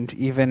friend,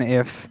 even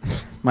if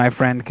my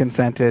friend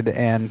consented.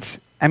 And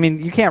I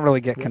mean, you can't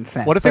really get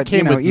consent. What if it but, came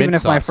you know, with even mint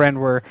if my sauce? friend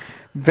were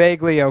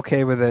vaguely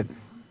okay with it?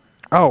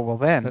 Oh, well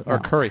then. Or no.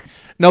 curry.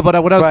 No, but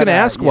what I was But, going to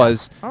ask yeah.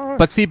 was, All right.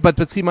 but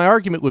see, my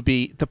argument would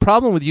be the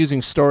problem with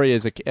using Story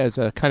as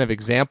a kind of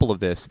example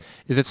of this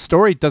is that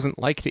Story doesn't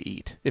like to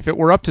eat. If it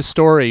were up to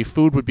Story,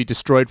 food would be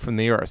destroyed from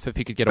the earth if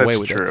he could get away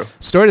with true. it.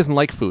 Story doesn't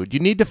like food. You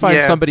need to find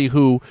Yeah. somebody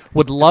who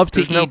would love to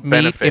There's no eat meat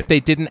benefit. if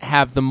they didn't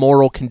have the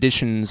moral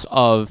conditions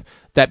of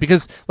that.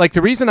 Because, like,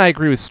 the reason I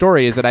agree with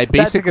Story is that I That's a good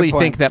basically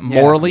point. think that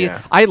Yeah. morally, Yeah.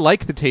 I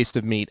like the taste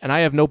of meat, and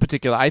I have no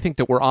particular. I think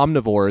that we're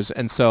omnivores,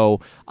 and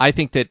so I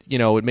think that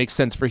it makes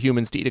sense for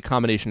humans to eat a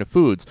combination of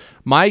foods.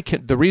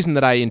 The reason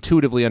that I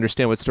intuitively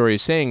understand what Story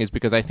is saying is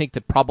because I think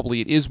that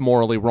probably it is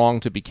morally wrong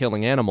to be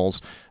killing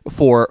animals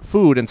for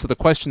food, and so the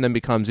question then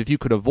becomes, if you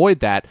could avoid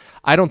that,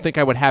 I don't think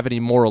I would have any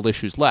moral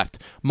issues left.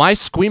 My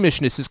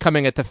squeamishness is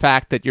coming at the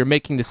fact that you're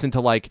making this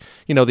into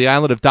the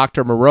island of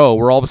Dr. Moreau,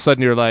 where all of a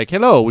sudden you're like,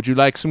 hello, would you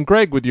like some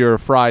Greg with your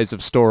fries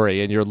of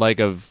Story and your leg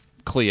of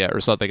Clea or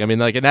something? I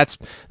mean, and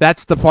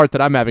that's the part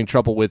that I'm having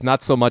trouble with,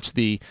 not so much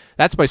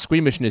that's my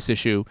squeamishness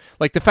issue.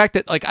 Like the fact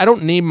that I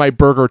don't name my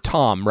burger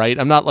Tom, right?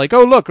 I'm not like,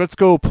 oh look, let's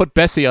go put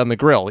Bessie on the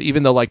grill,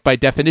 even though by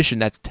definition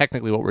that's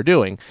technically what we're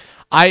doing.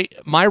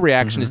 My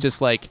reaction is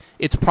just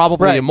it's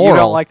probably Right, immoral. you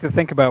don't like to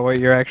think about what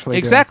you're actually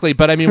Exactly,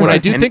 but I mean, when I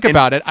do And- think and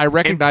about it, I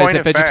recognize point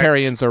that of fact,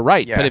 vegetarians are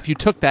right. yeah. But if you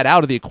took that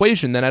out of the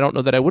equation, then I don't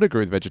know that I would agree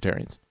with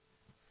vegetarians.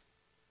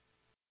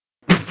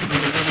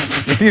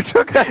 If you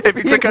took that If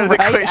you took out of the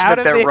equation out that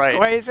of they're the right.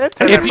 equation,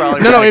 Then If I you,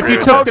 probably no, would if agree you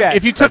with took that. the,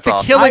 if you took That's the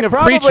all. killing I of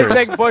probably creatures,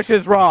 think Bush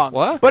is wrong.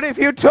 What? But if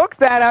you took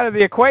that out of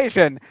the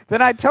equation,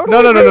 then I totally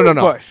No, agree no. with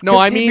Bush. No,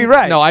 'cause I he'd be mean-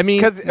 right. no, I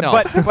mean- 'Cause-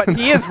 no. But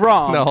he is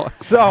wrong. No.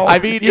 So I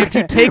mean, if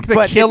you take the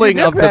but if you killing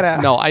took of that the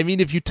out- no, I mean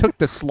if you took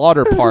the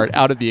slaughter part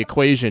out of the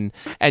equation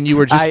and you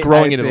were just I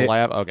growing it in see. a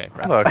lab. Okay,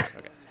 right. Look, Okay.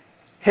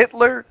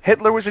 Hitler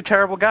was a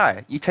terrible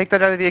guy. You take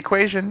that out of the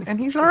equation, and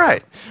he's all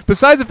right.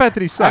 Besides the fact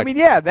that he sucked. I mean,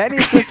 yeah, then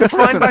he's just a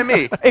Fine person. by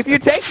me. If you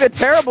take the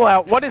terrible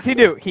out, what does he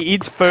do? He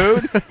eats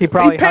food. He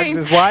probably hugs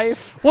paints. his wife.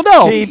 well,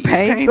 no. He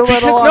paints a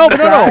little no, on the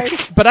but no.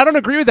 side. But I don't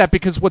agree with that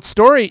because what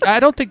Story, I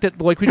don't think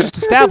that, like we just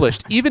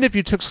established, even if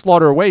you took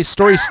slaughter away,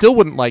 Story still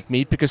wouldn't like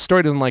meat because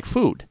Story doesn't like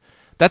food.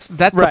 That's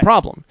Right. the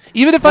problem.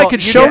 Even if I Well,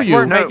 could you show guys you,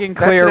 weren't No, making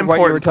that's clear an what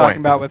you were important talking point.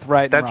 about with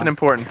right and That's wrong. an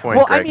important point,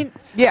 Well, Greg. I mean,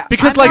 yeah.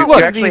 Because, I'm like, not look- one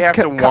You of actually these have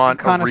to want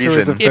a connoisseurs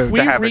reason of If food. we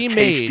to have remade- a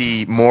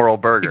tasty moral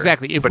burger.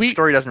 Exactly, if but we-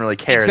 Story doesn't really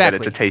care that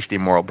Exactly. it's a tasty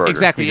moral burger.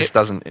 Exactly. He just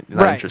doesn't.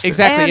 Not Right. interested.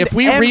 exactly. And- If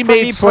we and for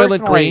remade me Soylent personally-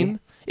 Green,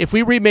 if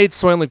we remade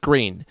Soylent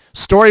Green,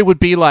 Story would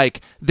be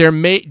like, do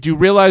you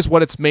realize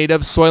what it's made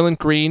of? Soylent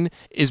Green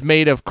is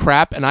made of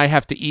crap, and I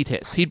have to eat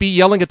his. He'd be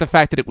yelling at the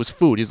fact that it was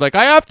food. He's like,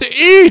 I have to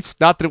eat!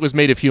 Not that it was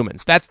made of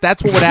humans.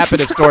 That's what would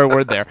happen if Story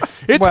were there.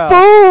 It's Well,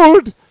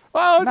 food!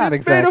 Oh, not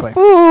it's made exactly. of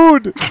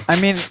food! I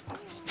mean,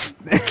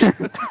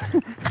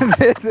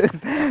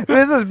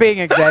 this is being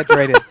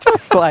exaggerated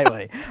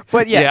slightly.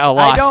 But yes, Yeah, a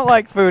lot. I don't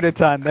like food a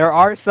ton. There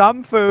are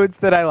some foods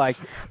that I like.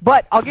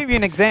 But I'll give you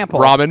an example.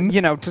 Ramen.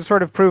 To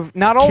sort of prove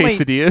not only...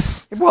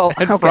 Quesadillas Well,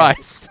 and okay.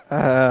 fries.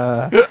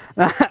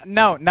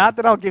 No, not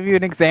that I'll give you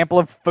an example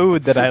of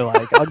food that I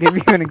like. I'll give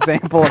you an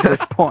example of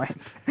this point.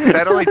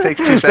 That only takes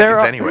 2 seconds There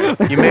are- anyway.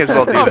 You may as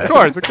well do Of that.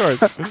 course.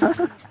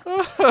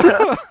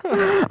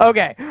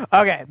 Okay.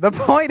 The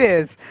point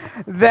is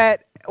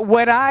that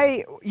when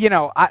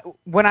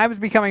when I was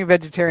becoming a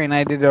vegetarian,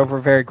 I did it over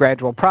a very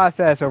gradual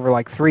process, over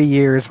like 3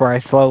 years, where I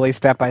slowly,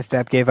 step by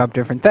step, gave up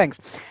different things.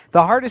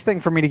 The hardest thing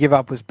for me to give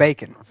up was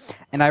bacon,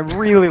 and I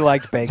really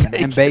liked bacon.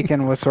 And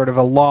bacon was sort of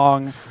a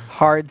long,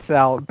 hard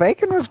sell.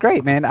 Bacon was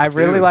great, man. I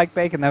really like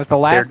bacon. That was the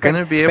last. They're going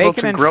to be able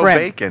to grow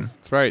bacon.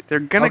 That's right.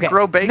 They're going to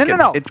grow bacon.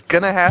 No. It's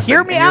going to happen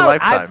Hear me in your out.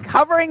 lifetime. I'm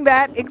covering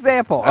that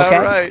example. Okay.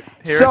 All right.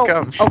 Here it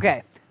comes.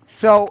 Okay.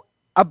 So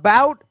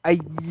about a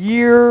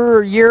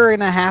year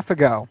and a half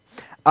ago,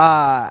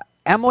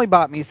 Emily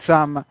bought me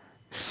some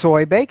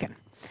soy bacon.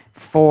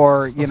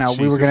 For, we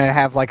were going to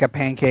have like a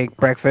pancake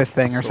breakfast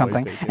thing or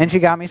something. Bacon. And she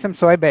got me some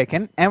soy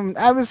bacon. And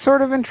I was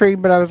sort of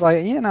intrigued, but I was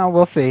like,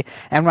 we'll see.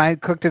 And I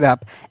cooked it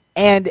up.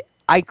 And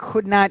I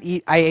could not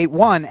eat. I ate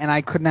one, and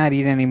I could not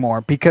eat any more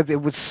because it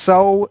was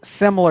so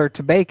similar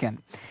to bacon.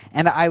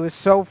 And I was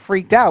so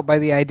freaked out by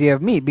the idea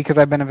of meat because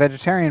I've been a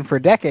vegetarian for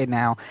a decade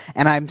now,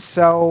 and I'm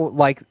so,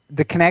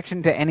 the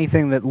connection to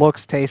anything that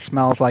looks, tastes,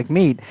 smells like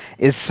meat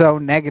is so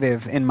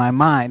negative in my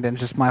mind, and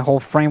just my whole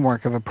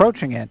framework of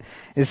approaching it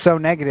is so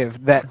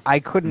negative that I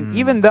couldn't,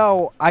 even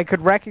though I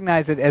could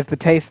recognize it as the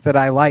taste that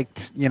I liked,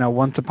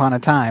 once upon a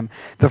time,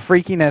 the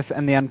freakiness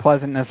and the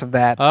unpleasantness of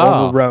that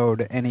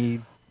overrode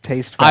any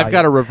taste value. I've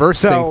got a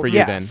reverse thing for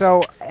you then.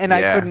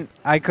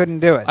 I couldn't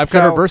do it. I've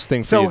got a reverse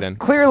thing for you then.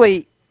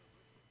 Clearly,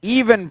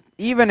 even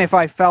if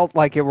I felt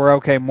like it were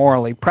okay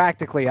morally,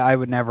 practically I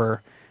would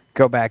never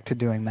go back to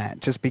doing that,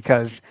 just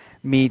because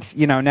meat,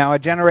 now a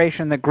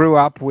generation that grew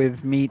up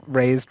with meat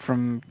raised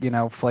from,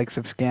 flakes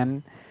of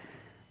skin,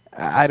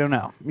 I don't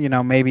know.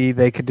 Maybe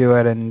they could do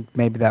it, and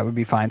maybe that would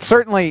be fine.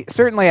 Certainly,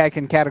 I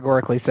can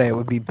categorically say it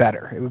would be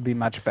better. It would be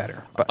much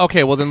better. But,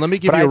 okay, well then let me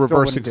give you a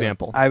reverse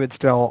example. I would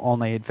still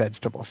only eat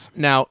vegetables.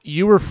 Now,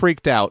 you were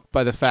freaked out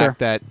by the fact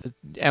that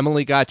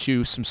Emily got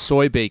you some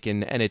soy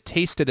bacon, and it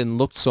tasted and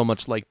looked so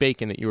much like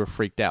bacon that you were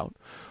freaked out.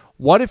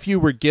 What if you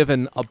were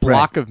given a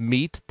block of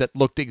meat that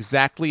looked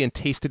exactly and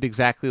tasted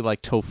exactly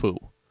like tofu?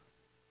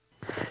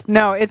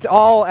 No, it's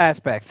all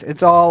aspects.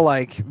 It's all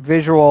like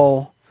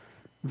visual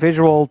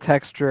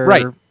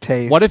texture,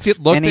 taste. What if it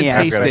looked and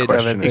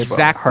tasted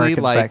exactly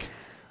like?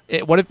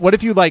 What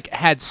if you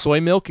had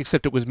soy milk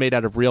except it was made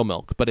out of real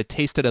milk, but it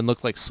tasted and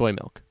looked like soy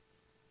milk?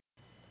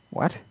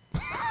 What?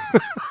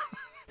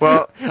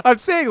 Well, I'm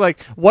saying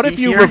what if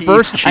you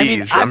reversed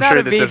cheese? I'm not sure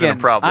a this vegan. isn't a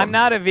problem. I'm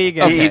not a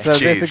vegan, so cheese,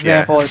 this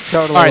example is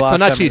totally all right. lost So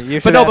not on cheese, me.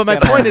 but my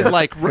point is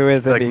who is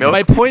a vegan? milk?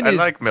 My point is,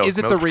 like milk. is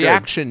it Milk's the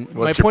reaction? Good.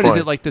 My point is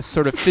it this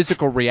sort of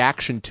physical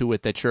reaction to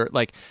it that you're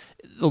like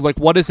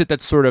what is it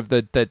that's sort of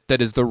that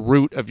is the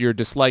root of your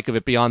dislike of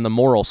it beyond the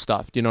moral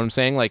stuff? Do you know what I'm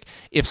saying? Like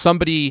if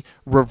somebody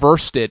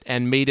reversed it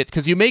and made it,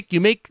 because you make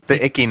the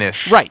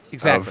ickiness, right?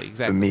 Exactly.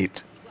 The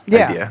meat.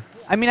 Yeah. Idea.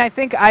 I mean, I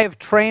think I have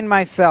trained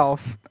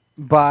myself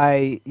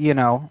by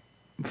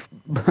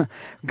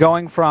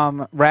going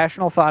from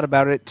rational thought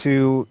about it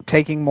to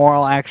taking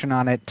moral action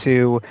on it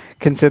to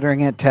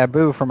considering it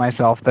taboo for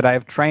myself, that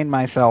I've trained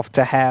myself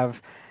to have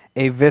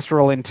a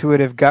visceral,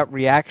 intuitive gut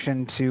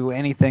reaction to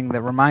anything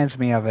that reminds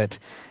me of it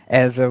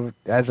as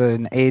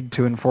an aid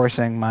to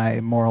enforcing my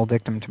moral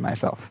dictum to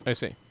myself. I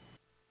see.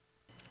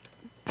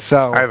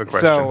 So I have a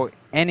question. So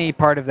any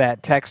part of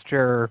that,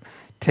 texture,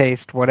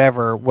 taste,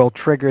 whatever, will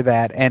trigger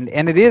that, and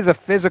it is a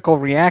physical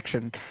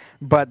reaction.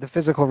 But the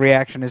physical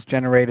reaction is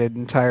generated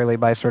entirely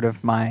by sort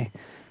of my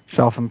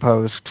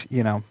self-imposed,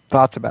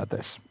 thoughts about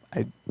this.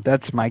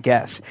 That's my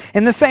guess.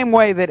 In the same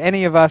way that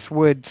any of us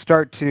would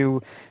start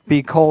to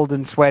be cold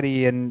and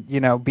sweaty and,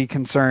 be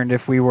concerned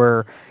if we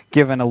were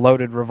given a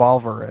loaded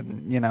revolver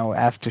and,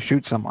 asked to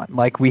shoot someone.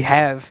 Like we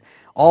have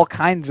all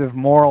kinds of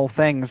moral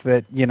things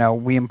that,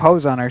 we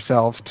impose on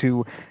ourselves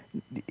to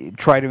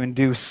try to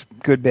induce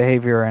good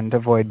behavior and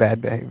avoid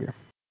bad behavior.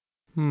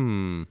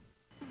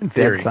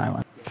 Dead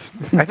silence.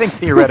 I think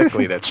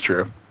theoretically that's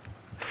true.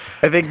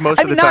 I think most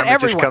of the time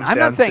not it just comes I'm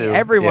down not saying to,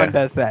 everyone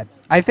does that.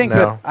 I think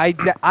that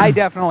I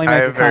definitely make I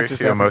a have very conscious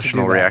few effort to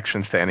emotional do that.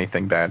 reactions to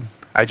anything bad.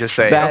 I just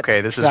say, That okay,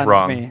 this is stuns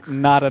wrong. me.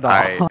 Not at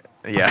all.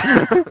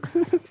 Yeah.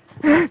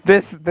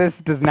 This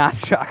does not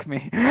shock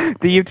me.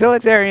 The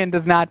utilitarian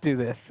does not do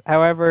this.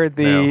 However,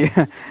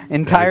 the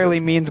entirely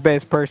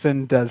means-based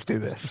person does do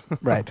this.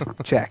 Right.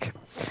 Check.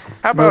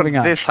 How about Moving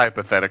on. this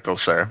hypothetical,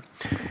 sir?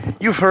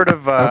 You've heard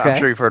of, I'm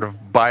sure you've heard of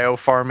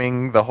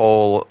biofarming, the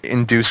whole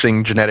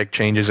inducing genetic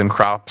changes in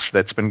crops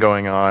that's been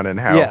going on, and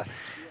how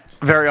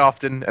very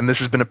often, and this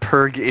has been a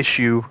PERG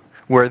issue,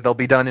 where they'll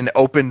be done in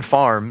open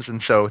farms,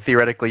 and so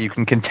theoretically you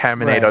can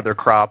contaminate other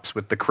crops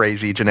with the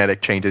crazy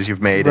genetic changes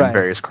you've made in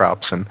various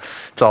crops, and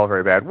it's all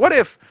very bad. What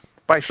if,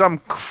 by some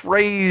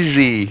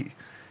crazy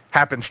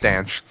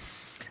happenstance,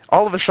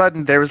 all of a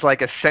sudden there was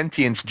like a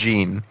sentience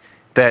gene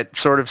that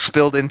sort of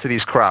spilled into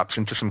these crops,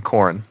 into some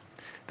corn,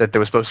 that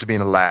was supposed to be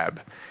in a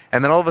lab,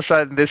 and then all of a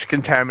sudden this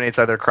contaminates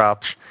other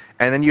crops,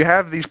 and then you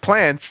have these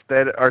plants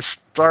that are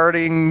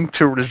starting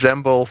to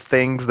resemble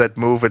things that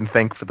move and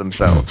think for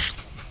themselves.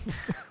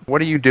 What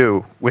do you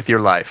do with your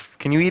life?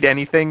 Can you eat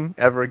anything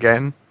ever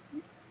again?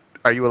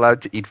 Are you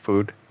allowed to eat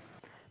food?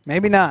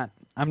 Maybe not.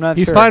 I'm not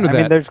He's sure. fine with I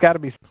mean, that. there's got to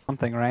be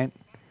something, right?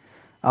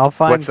 I'll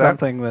find What's that?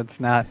 something that's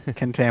not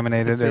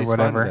contaminated or He's fine with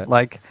whatever. that.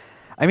 Like,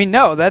 I mean,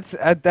 no, that's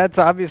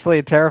obviously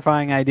a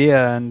terrifying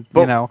idea, and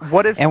But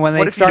what if, and when they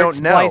what if you start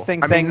don't know?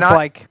 splicing I mean, things not,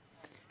 like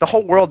The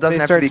whole world doesn't They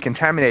have start- to be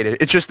contaminated.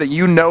 It's just that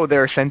you know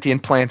there are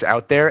sentient plants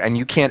out there, and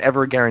you can't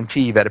ever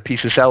guarantee that a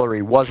piece of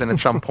celery wasn't at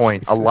some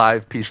point a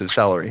live piece of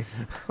celery.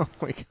 Oh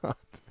my god.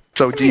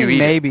 So do you eat it?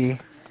 Maybe.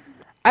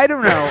 I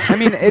don't know. I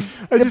mean, it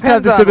I just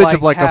have depends this on, image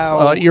of like how,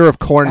 a ear of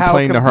corn how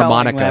playing the compelling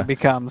harmonica. that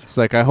becomes. It's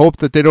like, I hope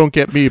that they don't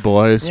get me,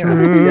 boys.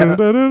 Yeah.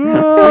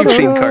 We've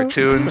seen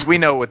cartoons. We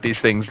know what these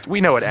things.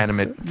 We know what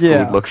animate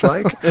Yeah. food looks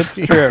like. It's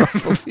true.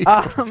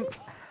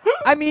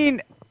 I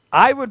mean,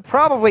 I would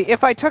probably,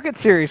 if I took it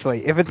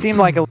seriously, if it seemed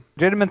like a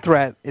legitimate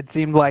threat, it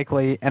seemed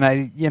likely, and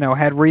I,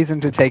 had reason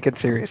to take it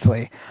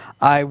seriously,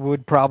 I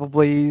would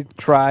probably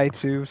try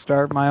to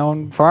start my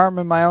own farm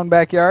in my own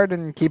backyard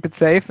and keep it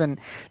safe and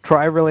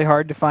try really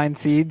hard to find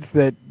seeds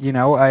that,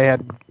 I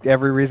had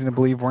every reason to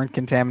believe weren't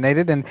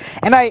contaminated. And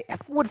I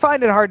would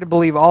find it hard to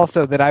believe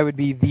also that I would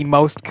be the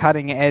most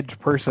cutting edge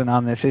person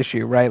on this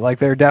issue, right? Like,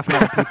 there are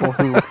definitely people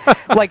who,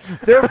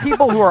 there are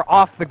people who are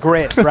off the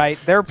grid, right?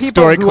 There are people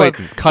Story who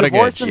Clayton, have cutting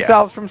divorced edge.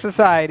 themselves from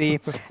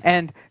society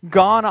and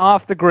gone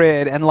off the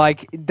grid, and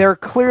there are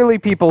clearly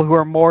people who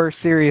are more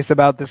serious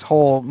about this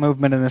whole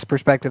movement and this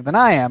perspective than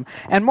I am,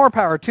 and more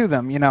power to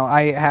them.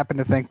 I happen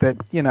to think that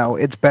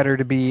it's better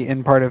to be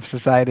in part of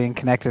society and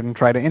connected and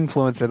try to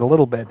influence it a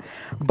little bit.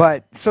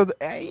 But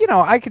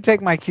I could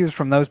take my cues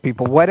from those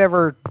people,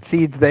 whatever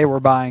seeds they were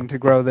buying to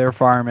grow their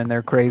farm in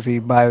their crazy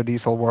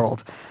biodiesel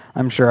world.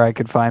 I'm sure I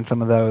could find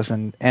some of those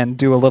and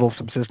do a little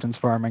subsistence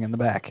farming in the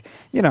back.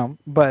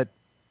 But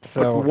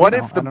so What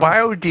if the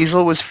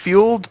biodiesel was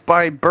fueled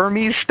by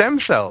Burmese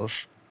stem cells?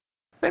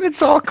 Then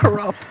it's all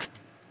corrupt.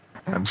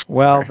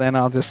 Well, then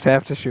I'll just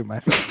have to shoot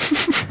myself.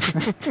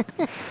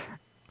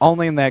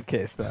 Only in that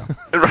case, though.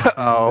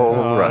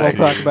 Oh, right.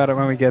 We'll talk about it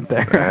when we get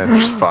there.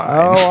 That's fine.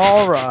 Oh,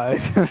 all right.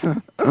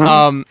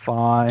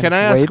 Fine. Can I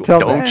ask- Wait till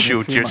Don't then,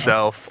 shoot if you want.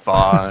 yourself.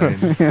 Fine.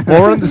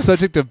 While we're on the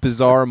subject of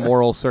bizarre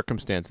moral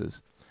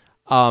circumstances,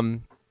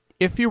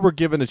 if you were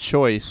given a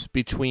choice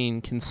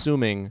between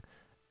consuming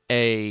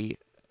a,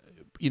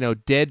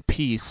 dead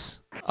piece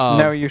of...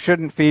 No, you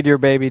shouldn't feed your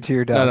baby to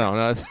your dog.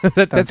 No.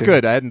 That's do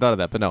good. I hadn't thought of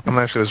that, but no.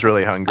 Unless it was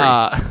really hungry.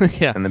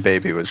 Yeah. And the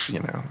baby was,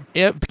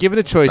 Given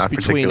a choice Not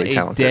between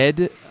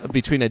particularly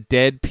between a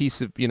dead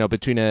piece of,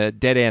 between a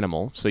dead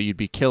animal, so you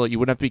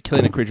wouldn't have to be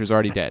killing the creatures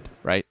already dead,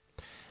 right?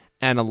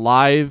 And a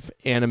live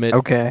animate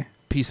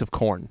piece of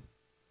corn,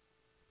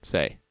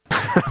 say.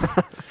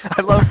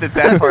 I love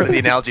that part of the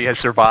analogy has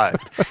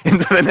survived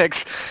into the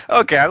next...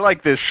 Okay, I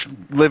like this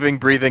living,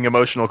 breathing,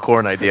 emotional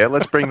corn idea.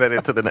 Let's bring that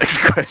into the next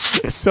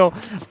question. So,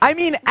 I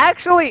mean,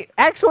 actually,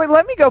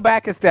 let me go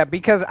back a step,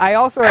 because I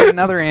also have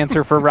another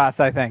answer for Russ,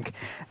 I think.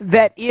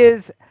 That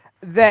is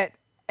that,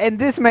 and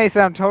this may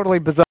sound totally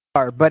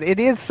bizarre, but it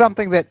is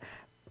something that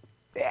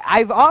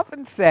I've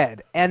often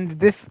said, and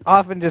this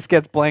often just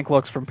gets blank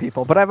looks from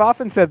people, but I've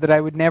often said that I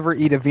would never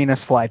eat a Venus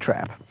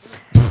flytrap.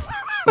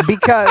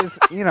 Because,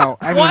 I mean...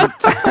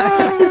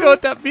 what? You know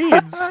what that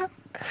means?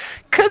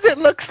 Because it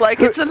looks like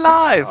it's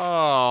alive.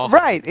 Oh.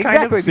 Right,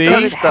 exactly. sea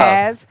Because it stuff.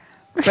 has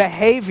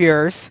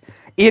behaviors.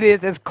 It is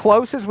as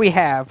close as we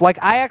have. Like,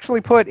 I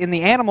actually put in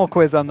the animal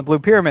quiz on the Blue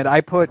Pyramid,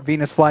 I put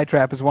Venus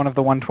flytrap as one of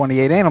the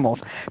 128 animals,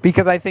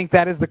 because I think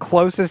that is the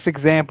closest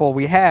example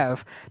we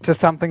have to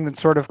something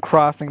that's sort of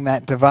crossing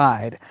that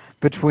divide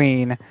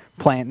between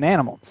plant and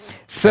animal.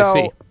 I see.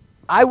 So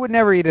I would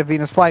never eat a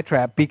Venus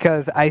flytrap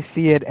because I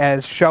see it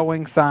as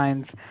showing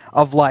signs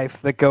of life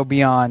that go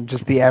beyond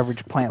just the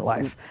average plant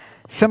life.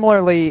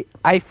 Similarly,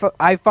 I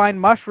find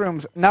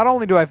mushrooms, not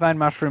only do I find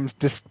mushrooms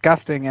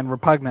disgusting and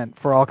repugnant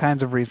for all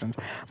kinds of reasons,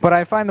 but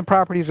I find the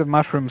properties of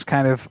mushrooms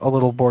kind of a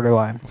little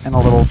borderline and a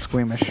little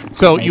squeamish.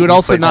 So you would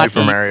also Played not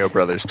Super eat... Mario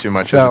Brothers too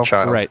much So- as a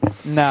child. Right.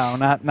 No,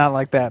 not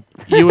like that.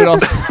 You would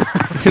also...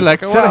 You're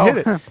like, I want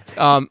to hit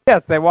it.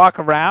 Yes, they walk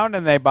around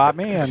and they bought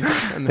me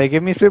and they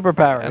give me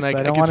superpowers. And I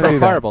don't can want to throw do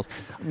that. fireballs.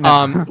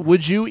 No.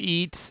 Would you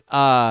eat...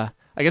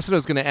 I guess what I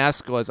was going to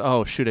ask was,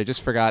 oh shoot, I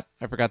forgot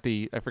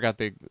the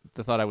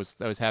thought I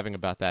was having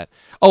about that.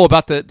 Oh,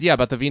 about the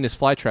Venus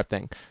flytrap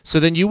thing.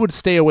 So then you would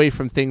stay away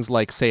from things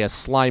like, say, a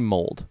slime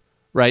mold,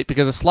 right?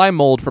 Because a slime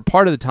mold for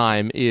part of the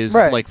time is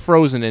Right. like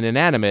frozen and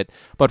inanimate,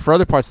 but for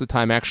other parts of the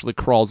time actually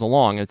crawls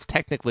along. It's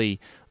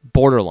technically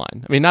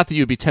borderline. I mean, not that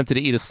you'd be tempted to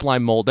eat a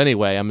slime mold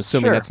anyway. I'm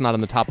assuming Sure. that's not on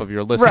the top of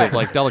your list Right. of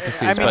like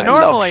delicacies. I mean, but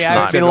normally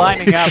I would be slime.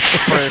 lining up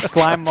for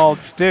slime mold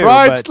stew.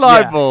 Right, but,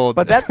 slime yeah. mold.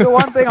 But that's the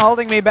one thing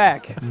holding me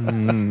back.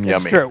 Yummy.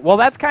 It's true. Well,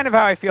 that's kind of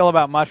how I feel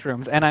about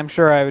mushrooms, and I'm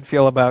sure I would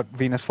feel about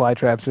Venus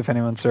flytraps if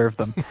anyone served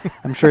them.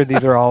 I'm sure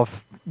these are all...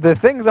 The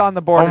things on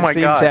the board Oh my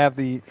seem God. to have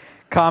the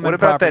common What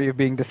about property that- of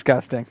being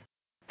disgusting.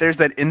 There's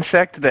that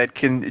insect that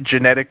can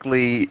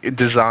genetically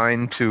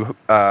design to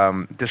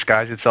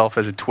disguise itself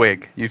as a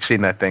twig. You've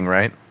seen that thing,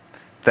 right?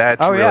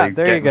 That's Oh, really yeah,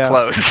 there you getting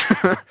go.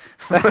 close.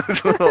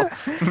 Those little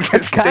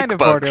It's kind stick of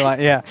bugs. borderline,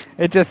 yeah.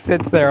 It just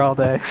sits there all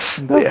day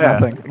and does Yeah.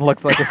 nothing. It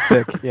looks like a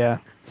stick, yeah.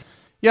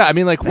 Yeah, I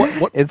mean, like,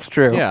 what? It's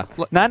true. Yeah.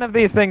 None of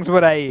these things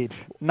would I eat.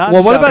 None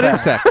Well, what shall about pass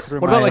insects? through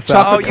What my about, like,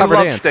 esophagus. chocolate covered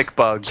love ants? stick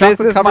bugs. This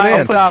Chocolate is covered my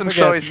ants. I'll put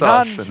some soy esophagus.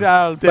 sauce None in.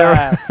 shall There-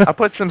 pass. I'll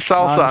put some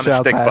salsa None on a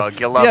shall stick pass. bug.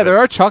 You'll love Yeah, it. there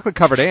are chocolate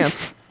covered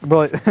ants.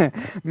 Well,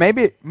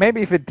 maybe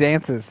if it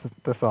dances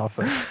the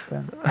salsa,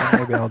 then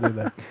maybe I'll do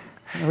that.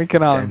 We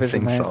can all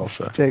envision Dancing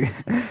that.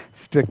 salsa.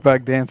 Stick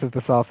bug dances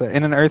the salsa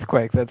in an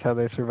earthquake. That's how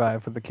they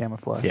survive with the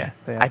camouflage. Yeah.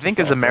 They I have think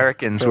the as salsa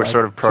Americans, for we're like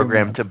sort of 2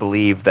 programmed minutes. to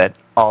believe that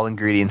all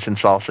ingredients in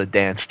salsa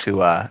dance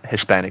to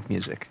Hispanic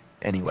music.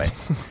 Anyway,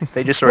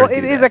 they just sort Well, of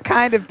it do is that. a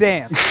kind of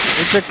dance.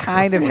 It's a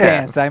kind of Yeah.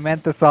 dance. I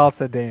meant the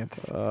salsa dance.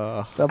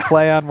 The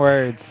play on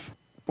words.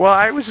 Well,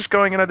 I was just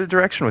going another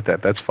direction with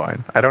that. That's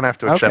fine. I don't have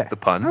to accept Okay. the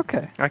pun.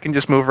 Okay. I can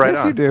just move right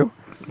yes, on. you do.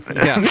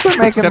 Yeah. You've been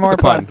making Accept more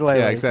the pun. puns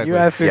lately. Yeah, exactly. You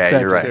have to Yeah,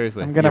 accept you're it. right.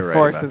 Seriously. I'm gonna You're right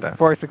force about that.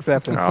 force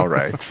acceptance. All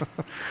right.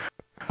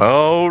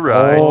 All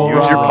right. All Use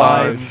your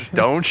right. puns.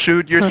 Don't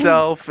shoot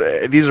yourself.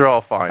 These are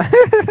all fine.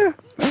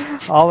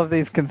 All of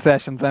these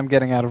concessions I'm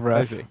getting out of I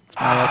Rush. see.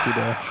 My lucky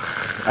day.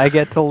 I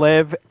get to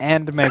live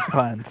and make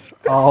puns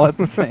all at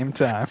the same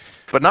time.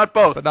 But not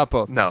both. But not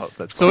both. No,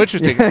 that's So fine.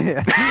 interesting.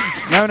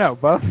 Yeah. No,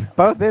 both is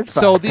fun.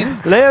 So these-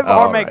 live or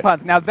All make right.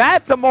 puns. Now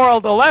that's a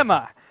moral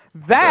dilemma.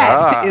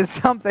 That is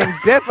something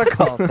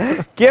difficult.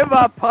 Give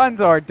up puns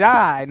or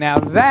die. Now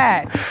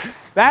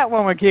that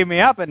one would keep me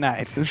up at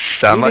night.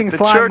 Sound like Eating the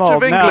slime Church mold,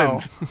 of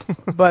England.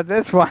 no. But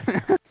this one.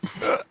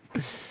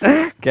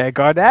 Okay,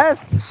 Goddess.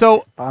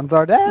 So Puns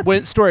are dead.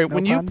 when No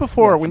when you puns?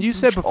 when you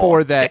said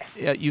before Oh, that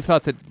you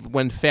thought that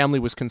when family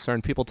was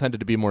concerned, people tended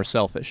to be more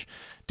selfish.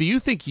 Do you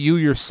think you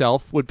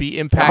yourself would be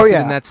impacted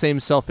yeah. in that same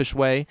selfish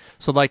way?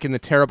 So, like in the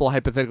terrible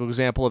hypothetical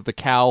example of the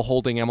cow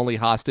holding Emily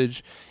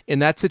hostage, in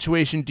that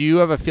situation, do you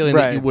have a feeling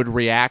that you Right. would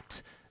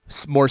react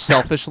more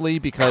selfishly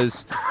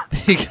because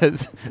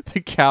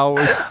the cow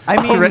was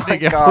I mean-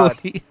 threatening Oh my God.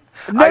 Emily?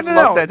 No, I no,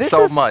 love no. that This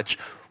so is- much.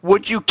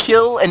 Would you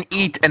kill and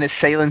eat an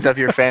assailant of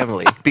your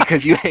family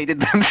because you hated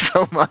them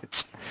so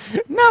much?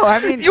 No, I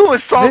mean You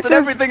assaulted this is-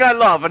 everything I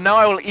love, and now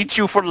I will eat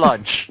you for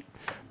lunch.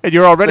 And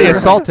you're already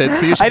assaulted,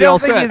 so you should I be all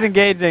don't think set. he's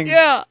engaging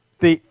Yeah.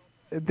 the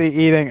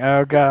eating.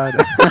 Oh God.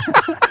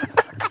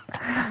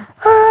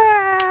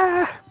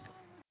 Ah.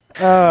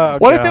 Oh,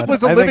 What if God. it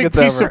was a I think living it's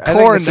piece over. of I think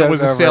corn the that was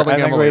show's over. assailing I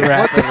think Emily? we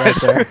wrap What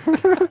it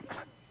right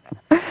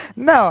there.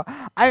 No,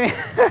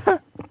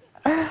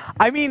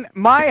 I mean,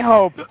 my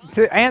hope,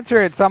 to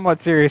answer it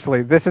somewhat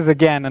seriously, this is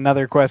again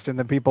another question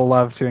that people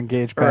love to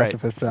engage Right,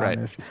 pacifists on right.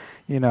 is,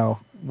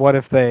 what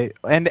if they,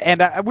 and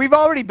we've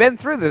already been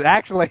through this,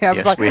 actually. I was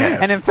Yes, like, we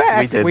have. and in fact,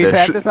 We did we've this.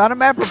 had this on a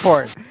MEP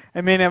report.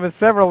 I mean, it was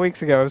several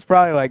weeks ago. It was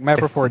probably like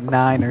MEP report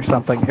 9 or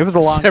something. It was a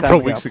long Several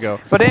time weeks ago.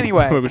 But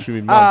anyway, Which would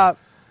be months.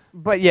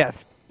 but yes,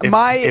 If,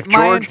 my if my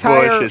George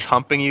entire Bush is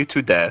humping you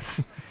to death,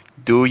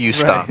 do you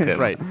stop him?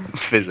 Right.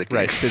 Physically.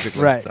 Right,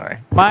 physically. Right. Sorry.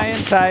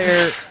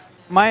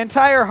 My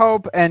entire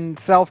hope and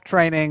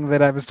self-training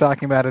that I was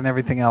talking about and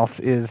everything else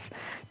is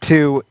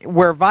to,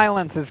 where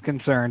violence is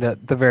concerned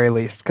at the very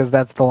least, because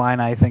that's the line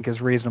I think is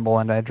reasonable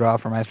and I draw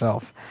for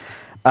myself,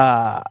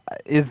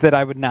 is that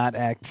I would not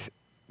act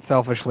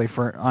selfishly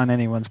on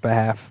anyone's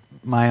behalf,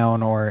 my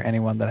own or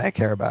anyone that I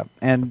care about.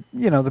 And,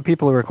 the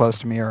people who are close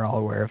to me are all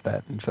aware of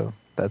that, and so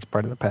that's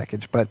part of the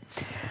package. But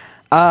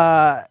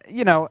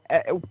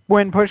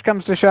when push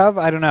comes to shove,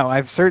 I don't know.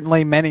 I've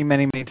certainly many,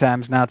 many, many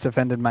times not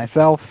defended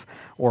myself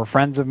or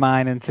friends of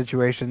mine in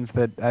situations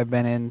that I've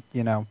been in.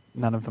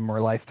 None of them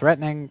were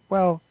life-threatening.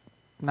 Well,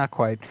 not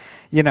quite.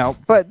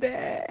 But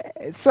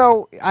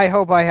so I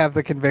hope I have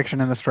the conviction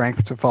and the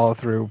strength to follow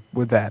through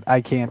with that.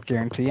 I can't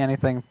guarantee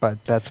anything, but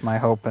that's my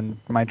hope and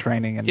my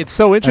training. And It's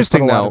so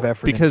interesting, I put a lot though, of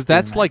effort because into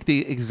that's doing like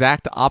the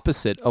exact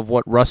opposite of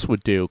what Russ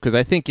would do. Because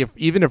I think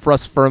even if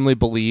Russ firmly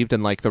believed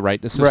in like the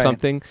rightness of Right.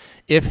 something,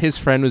 if his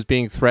friend was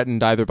being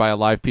threatened either by a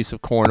live piece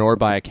of corn or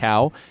by a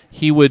cow,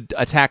 he would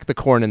attack the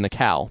corn and the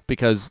cow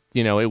because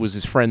it was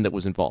his friend that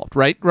was involved,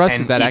 right? Russ,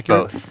 And is that eat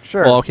accurate? both.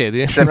 Sure. Well, okay,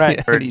 Right.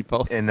 and eat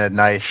both. In a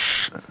nice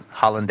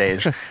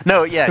hollandaise.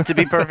 No, yeah, to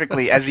be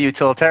perfectly, as a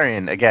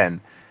utilitarian,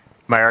 again,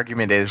 my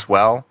argument is,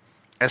 well,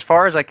 as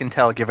far as I can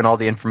tell, given all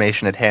the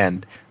information at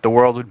hand, the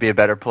world would be a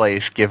better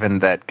place given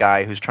that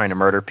guy who's trying to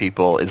murder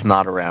people is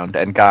not around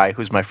and guy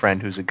who's my friend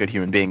who's a good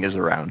human being is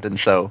around. And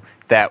so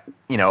that,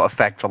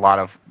 affects a lot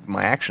of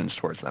my actions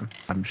towards them.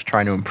 I'm just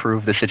trying to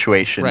improve the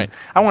situation. Right.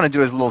 I want to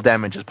do as little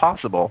damage as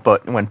possible,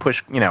 but when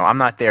push, I'm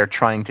not there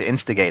trying to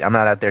instigate. I'm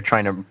not out there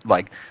trying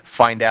to,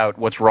 find out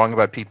what's wrong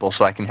about people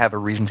so I can have a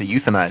reason to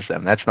euthanize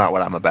them. That's not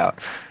what I'm about.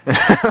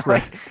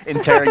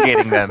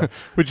 Interrogating them.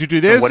 Would you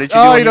do this? What did you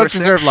do oh, when you you were don't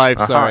deserve sick? life.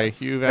 Uh-huh. Sorry,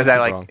 you've As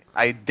answered wrong.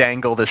 I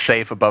dangled a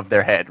safe above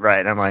their head,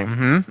 right? I'm like,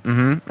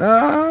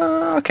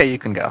 okay, you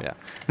can go. Yeah.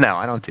 No,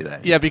 I don't do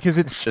that. Yeah, because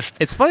It's just,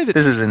 it's funny that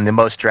this is in the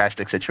most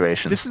drastic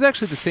situations. this is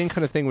actually the same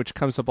kind of thing which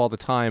comes up all the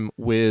time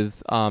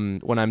with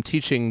when I'm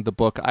teaching the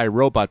book I,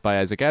 Robot by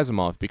Isaac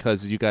Asimov,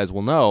 because as you guys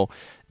will know,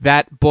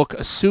 that book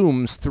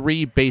assumes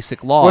 3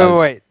 basic laws.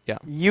 Wait. Yeah.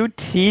 You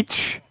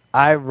teach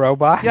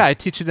iRobot? Yeah, I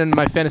teach it in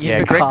my fantasy Yeah,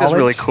 fiction. Greg does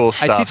really cool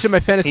stuff. I teach it in my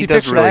fantasy He does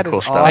fiction. really That is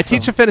cool stuff. awesome. I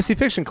teach a fantasy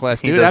fiction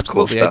class, He dude. does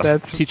cool Absolutely.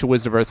 stuff. I teach a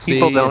Wizard of Earthsea.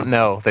 People don't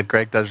know that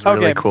Greg does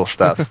really Okay. cool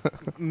stuff.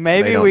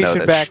 Maybe They don't we know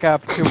should this. back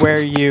up to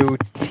where you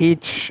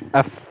teach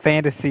a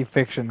fantasy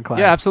fiction class.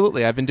 Yeah,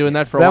 absolutely. I've been doing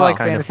that for Is a that while. like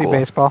Kind of fantasy cool.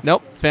 baseball?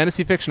 Nope,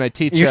 fantasy fiction. I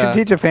teach. You should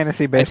teach a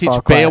fantasy I baseball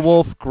teach class.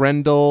 Beowulf,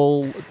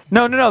 Grendel,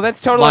 No,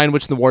 that's totally. Lion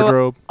Witch in the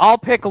Wardrobe. I'll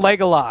pick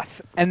Legolas,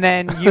 and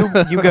then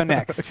you go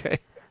next. Okay.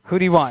 Who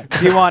do you want?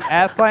 Do you want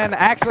Aslan?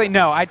 Actually,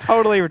 no. I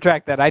totally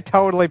retract that. I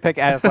totally pick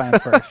Aslan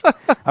first.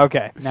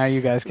 Okay, now you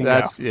guys can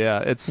That's go. yeah.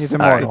 It's He's All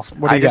immortal. right.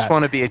 What do I you just got?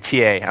 want to be a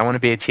TA. I want to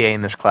be a TA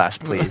in this class,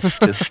 please.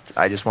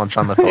 I just want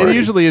some it authority.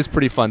 usually is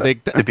pretty fun.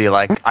 to be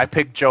like, I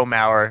picked Joe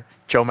Mauer.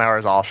 Joe Mauer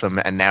is awesome,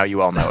 and now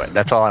you all know it.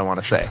 That's all I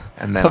want to say.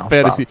 And then I'll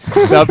fantasy.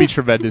 stop. That'd be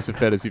tremendous in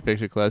fantasy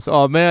fiction class.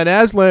 Oh man,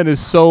 Aslan is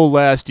so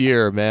last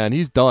year, man.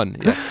 He's done.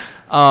 Yeah.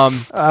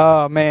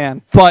 Oh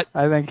man, But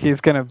I think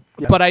he's gonna.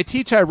 Yeah. but I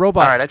teach iRobot.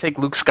 All right, I take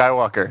Luke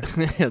Skywalker.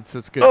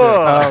 that's good.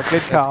 Oh,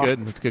 good call. That's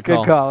good. That's a good Good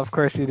call. call. Of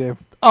course you do.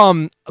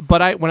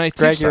 But when I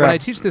Greg, teach you're when up. I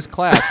teach this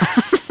class,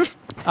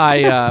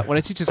 when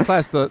I teach this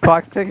class, the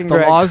Clock's ticking, the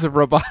Greg. laws of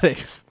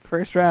robotics.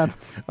 First round.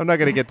 I'm not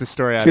gonna get this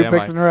story out, 2 am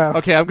picks I? in a row.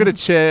 Okay, I'm gonna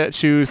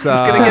choose.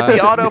 Gonna get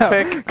the auto No.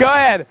 pick. Go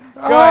ahead.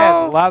 Go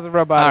ahead. Laws of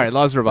robotics. All right,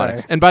 laws of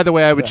robotics. Sorry. And by the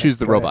way, I would Sorry, choose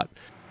the go ahead. robot.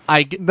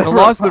 The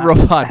laws of the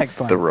robot.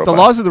 Excellent. The robot.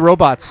 The laws of the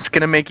robots. It's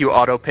gonna make you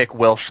auto pick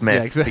Will Smith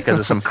Yeah, exactly.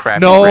 because of some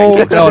crappy. No,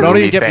 rankings no, of don't movie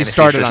even get me fantasy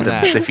started on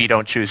systems that. If you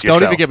don't choose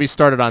yourself. Don't even get me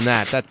started on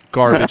that. That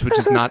garbage, which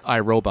is not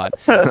iRobot.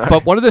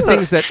 But one of the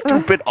things that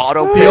Stupid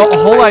auto the pick.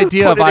 whole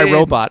idea of Put it in.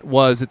 iRobot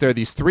was that there are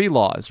these 3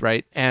 laws,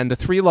 right? And the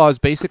 3 laws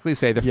basically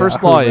say the first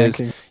Yahoo law is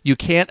ranking. you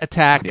can't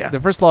attack. Yeah.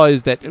 The first law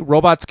is that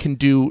robots can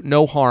do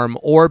no harm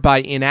or by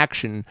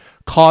inaction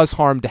cause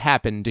harm to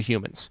happen to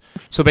humans.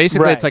 So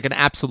basically, Right. it's like an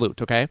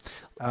absolute. Okay.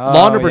 Oh,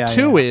 Law number yeah,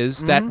 2 yeah.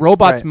 is that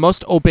robots Right.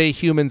 must obey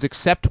humans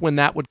except when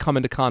that would come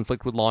into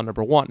conflict with law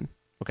number 1.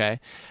 Okay.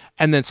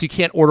 And then so you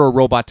can't order a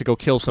robot to go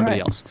kill somebody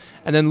Right. else.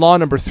 And then law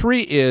number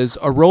 3 is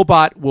a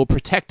robot will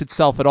protect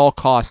itself at all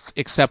costs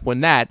except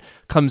when that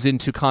comes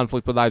into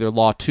conflict with either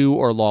law 2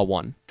 or law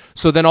 1.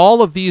 So then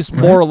all of these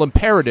moral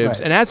imperatives,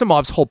 Right. and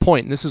Asimov's whole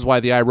point, and this is why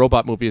the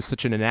iRobot movie is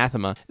such an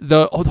anathema,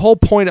 the whole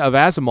point of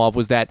Asimov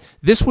was that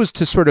this was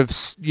to sort of,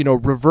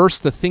 reverse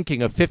the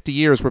thinking of 50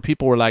 years where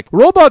people were like,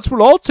 robots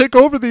will all take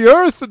over the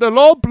Earth and they'll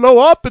all blow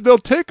up and they'll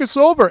take us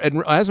over. And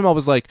Asimov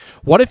was like,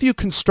 what if you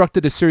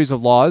constructed a series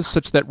of laws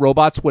such that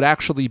robots would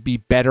actually be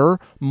better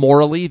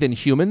morally than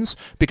humans?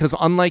 Because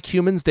unlike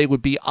humans, they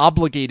would be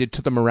obligated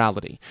to the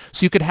morality.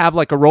 So you could have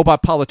like a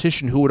robot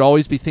politician who would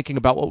always be thinking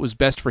about what was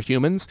best for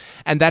humans,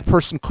 and that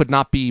person could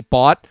not be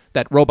bought.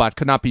 That robot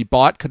could not be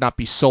bought, could not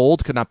be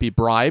sold, could not be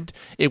bribed.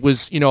 It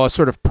was, a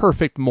sort of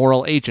perfect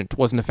moral agent,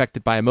 wasn't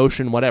affected by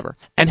emotion, whatever.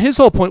 And his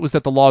whole point was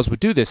that the laws would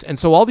do this. And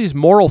so all these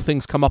moral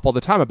things come up all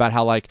the time about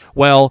how, like,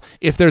 well,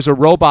 if there's a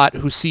robot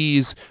who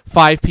sees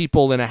 5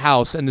 people in a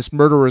house and this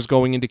murderer is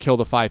going in to kill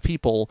the 5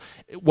 people,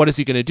 what is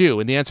he going to do?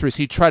 And the answer is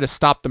he'd try to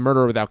stop the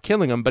murderer without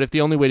killing him, but if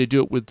the only way to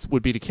do it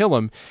would be to kill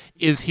him,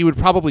 is he would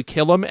probably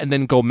kill him and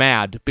then go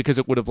mad because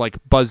it would have, like,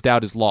 buzzed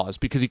out his laws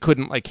because he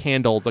couldn't, like,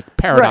 handle the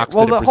paradox Right.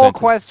 Well, that it the whole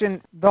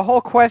presented. the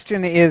whole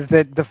question is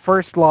that the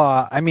first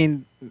law. I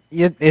mean,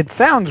 it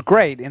sounds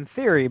great in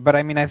theory, but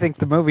I mean, I think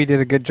the movie did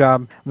a good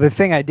job. The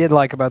thing I did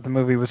like about the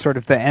movie was sort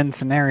of the end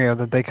scenario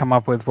that they come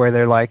up with, where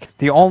they're like,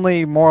 the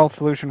only moral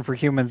solution for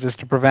humans is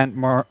to prevent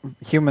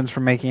humans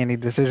from making any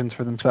decisions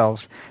for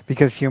themselves,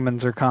 because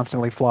humans are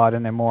constantly flawed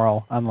and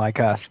immoral, unlike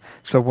us.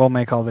 So we'll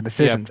make all the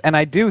decisions. And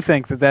I do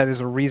think that is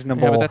a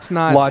reasonable, but that's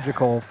not-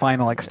 logical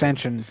final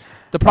extension.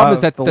 The problem is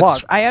of that the that's-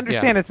 laws. I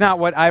understand it's not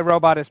what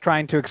iRobot is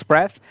trying to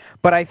express,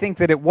 but I think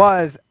that it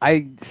was.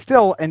 I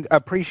still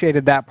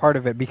appreciated that part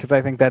of it because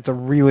I think that's a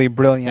really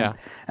brilliant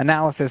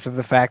analysis of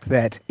the fact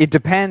that it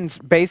depends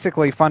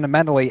basically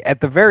fundamentally,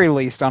 at the very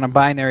least, on a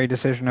binary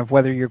decision of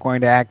whether you're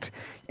going to act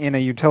in a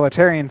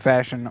utilitarian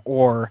fashion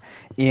or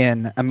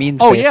in a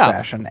means-based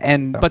fashion.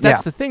 But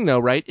that's the thing, though,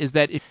 right, is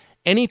that if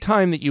any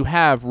time that you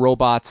have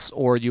robots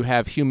or you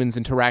have humans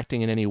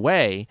interacting in any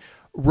way,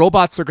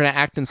 robots are going to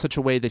act in such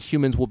a way that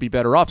humans will be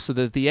better off, so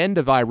that at the end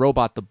of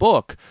iRobot the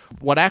book,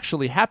 what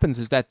actually happens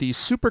is that these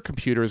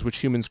supercomputers which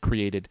humans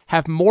created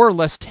have more or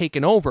less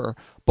taken over,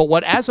 but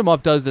what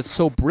Asimov does that's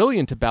so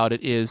brilliant about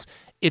it is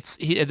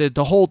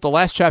the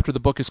last chapter of the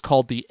book is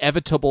called The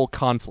Evitable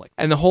Conflict.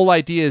 And the whole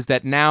idea is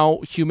that now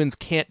humans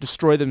can't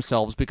destroy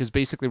themselves because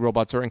basically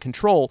robots are in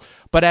control.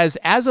 But as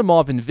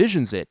Asimov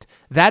envisions it,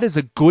 that is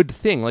a good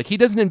thing. Like, he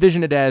doesn't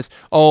envision it as,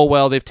 oh,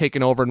 well, they've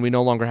taken over and we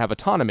no longer have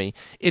autonomy.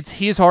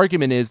 His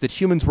argument is that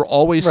humans were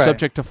always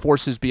subject to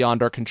forces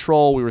beyond our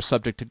control. We were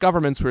subject to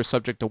governments. We were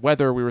subject to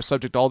weather. We were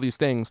subject to all these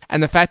things.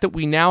 And the fact that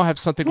we now have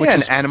something which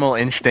is... an animal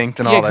instinct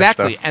and all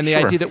exactly. that stuff. And the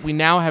idea that we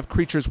now have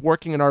creatures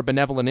working in our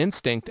benevolent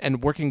instinct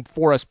and working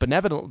for us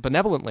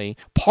benevolently,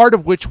 part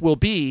of which will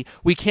be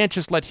we can't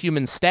just let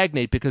humans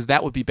stagnate because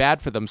that would be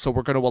bad for them, so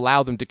we're going to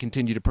allow them to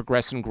continue to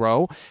progress and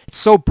grow. It's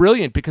so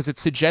brilliant because it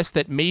suggests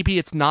that maybe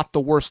it's not the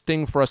worst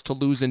thing for us to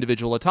lose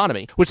individual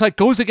autonomy, which like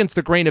goes against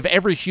the grain of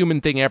every human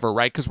thing ever,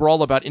 right? Because we're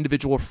all about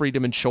individual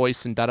freedom and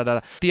choice and da-da-da.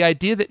 The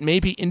idea that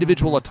maybe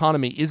individual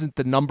autonomy isn't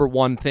the number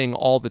one thing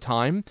all the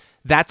time,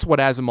 that's what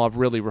Asimov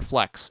really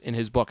reflects in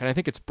his book. And I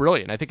think it's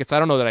brilliant. I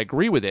don't know that I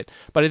agree with it,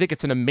 but I think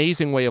it's an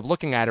amazing way of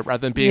looking at it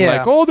rather than being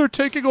like, oh, they're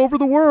taking over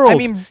the world. I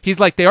mean, he's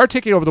like, they are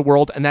taking over the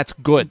world, and that's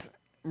good.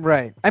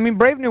 Right. I mean,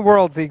 Brave New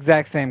World's the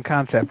exact same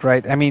concept,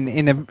 right? I mean,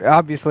 in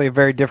obviously a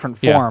very different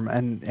form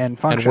and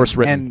function. And worse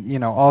written. And, you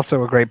know,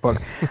 also a great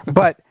book.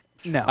 But,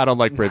 no. I don't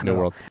like Brave New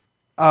World.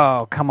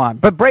 Oh, come on.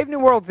 But Brave New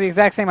World's the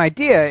exact same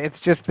idea. It's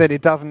just that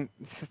it doesn't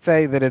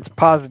say that it's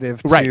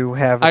positive to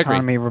have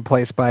autonomy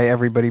replaced by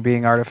everybody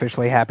being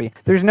artificially happy.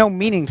 There's no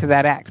meaning to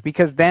that act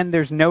because then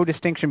there's no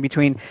distinction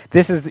between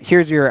here's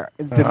the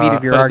meat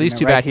of your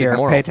argument right here.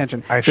 Pay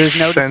attention. There's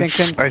no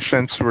distinction. I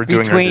sense we're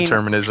doing a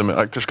determinism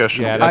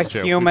discussion. Yeah, that's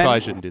true. Human we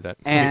probably shouldn't do that.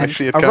 And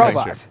a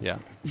robot. Yeah.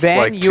 Then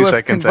like you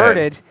have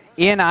converted.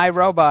 In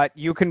iRobot,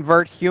 you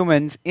convert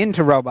humans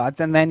into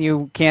robots, and then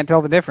you can't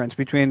tell the difference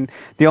between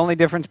the only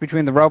difference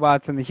between the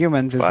robots and the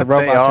humans is the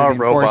robots are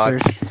the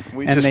enforcers,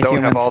 and the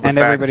humans, and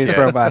everybody's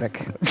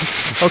robotic.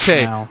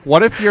 Okay,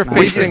 what if you're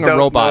facing a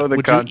robot?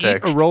 Would you eat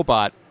a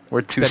robot?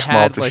 We're too that small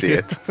had, to like, see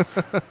it.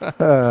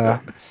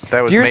 That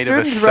was made of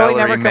a students really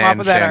never come up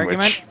with that sandwich.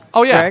 argument?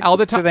 Oh yeah, Correct? all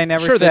the time. So they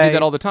never sure, say, they do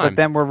that all the time. But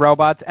then we're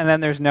robots, and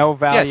then there's no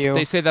value. Yes,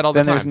 they say that all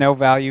the time. Then there's no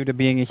value to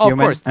being a Oh,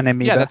 human. of course. An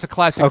amoeba. Yeah, that's a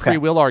classic free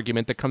will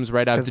argument that comes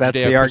right out of the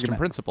Judeo-Christian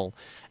principle.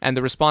 And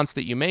the response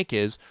that you make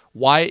is,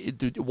 why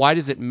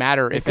does it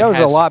matter if it has... It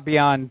goes a lot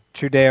beyond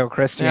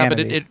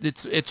Judeo-Christianity. Yeah,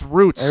 but its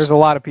roots... There's a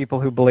lot of people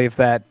who believe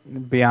that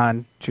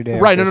beyond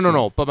Judeo-Christianity. Right,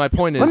 no. But my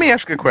point is... Let me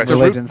ask you a question.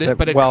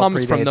 But it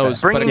comes from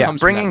those...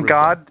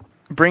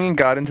 Bringing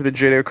God into the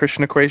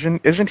Judeo-Christian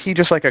equation, isn't he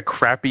just like a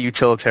crappy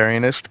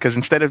utilitarianist? Because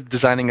instead of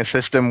designing a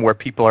system where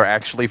people are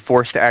actually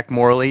forced to act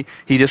morally,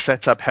 he just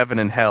sets up heaven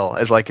and hell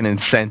as like an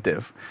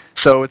incentive.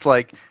 So it's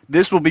like,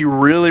 this will be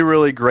really,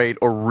 really great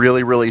or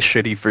really, really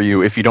shitty for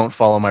you if you don't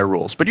follow my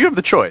rules. But you have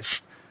the choice.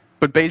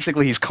 But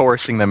basically he's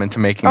coercing them into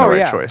making the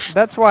right choice.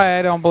 That's why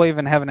I don't believe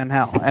in heaven and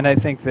hell. And I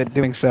think that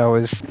doing so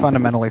is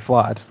fundamentally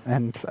flawed.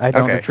 And I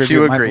don't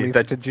attribute my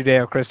beliefs to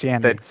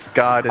Judeo-Christianity. That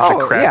God is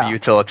a crappy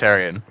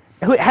utilitarian.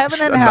 Heaven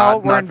and hell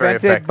were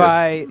invented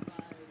by...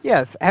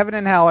 Yes, heaven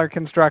and hell are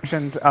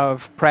constructions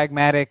of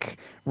pragmatic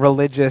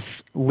religious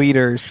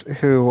leaders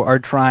who are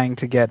trying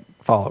to get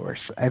followers.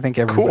 I think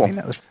everybody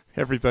knows.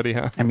 Everybody,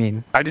 huh? I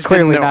mean, I just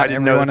clearly didn't know, not I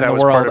didn't everyone know that in the was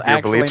world part of your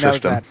actually belief knows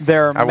system. that.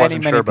 There are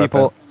many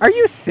people... Are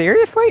you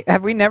serious? Wait,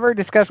 have we never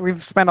discussed...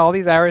 We've spent all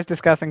these hours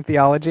discussing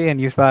theology, and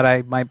you thought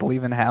I might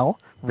believe in hell?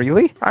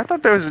 Really? I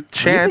thought there was a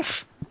chance.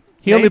 Really?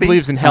 He only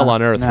believes in hell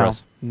on Earth,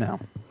 Russ. No.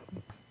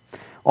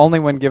 Only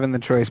when given the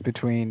choice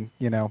between,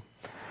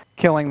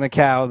 killing the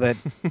cow that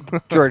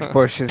George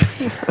Bush is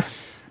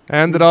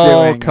and it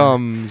all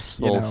comes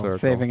full circle.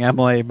 Saving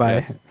Emily by...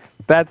 Yes.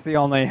 That's the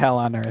only hell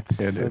on earth.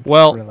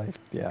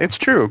 It's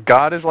true.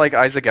 God is like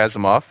Isaac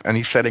Asimov, and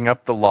he's setting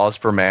up the laws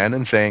for man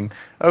and saying,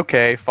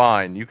 okay,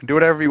 fine, you can do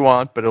whatever you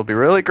want, but it'll be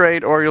really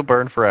great or you'll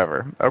burn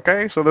forever.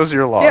 Okay? So those are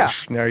your laws. Yeah.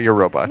 Now you're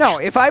robots. No,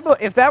 if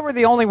that were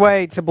the only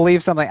way to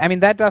believe something, I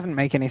mean, that doesn't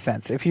make any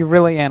sense. If you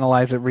really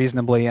analyze it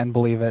reasonably and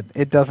believe it,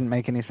 it doesn't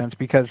make any sense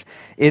because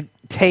it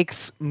takes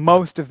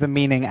most of the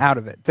meaning out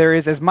of it. There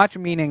is as much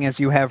meaning as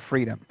you have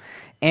freedom.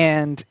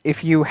 And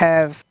if you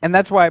have, and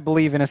that's why I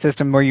believe in a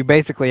system where you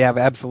basically have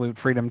absolute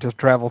freedom to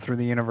travel through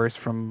the universe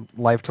from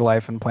life to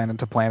life and planet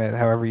to planet,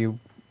 however you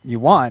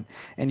want,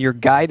 and you're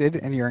guided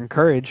and you're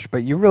encouraged,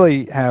 but you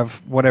really have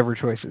whatever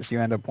choices you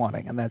end up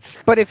wanting, and that's.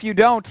 But if you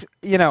don't,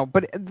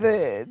 but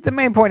the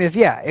main point is,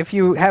 if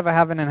you have a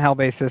heaven and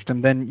hell-based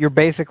system, then you're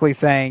basically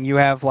saying you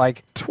have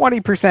like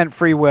 20%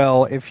 free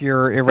will if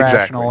you're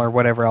irrational or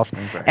whatever else,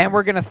 and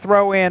we're going to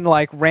throw in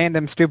like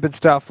random stupid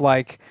stuff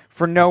like.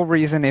 For no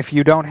reason, if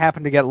you don't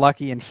happen to get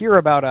lucky and hear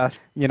about us,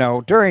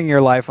 during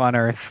your life on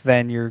Earth,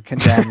 then you're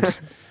condemned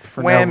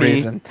for no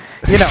reason.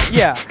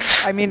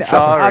 I mean,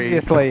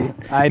 obviously,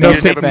 I don't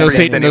think no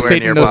Satan. This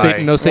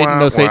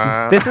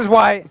is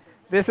why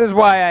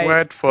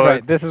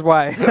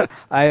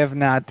I have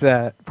not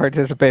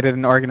participated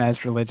in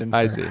organized religion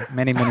for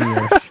many, many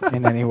years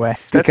in any way.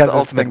 That's the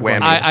ultimate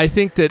whammy. I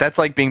think that's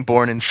like being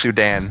born in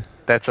Sudan.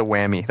 That's a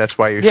whammy. That's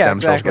why your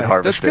stem cells get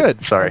harvested. That's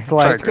good. Sorry.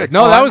 That's good.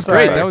 No, that was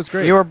great. That was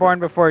great. You were born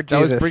before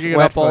Jesus. That was bringing it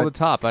up all the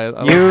top.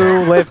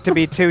 You lived to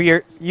be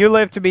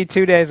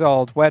 2 days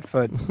old.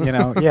 Wetfoot.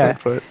 Yeah.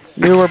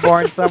 You were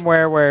born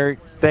somewhere where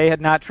they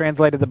had not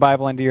translated the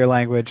Bible into your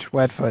language.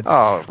 Wetfoot.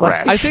 Oh,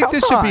 right. I think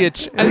this should be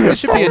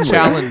a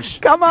challenge.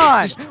 Come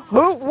on.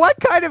 What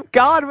kind of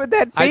God would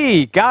that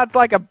be? God's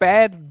like a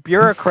bad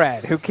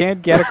bureaucrat who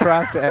can't get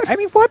across. I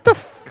mean, what the.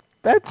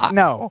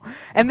 No.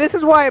 And this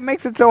is why it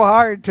makes it so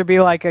hard to be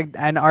like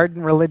an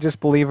ardent religious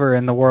believer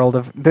in the world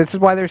of... This is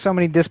why there's so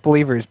many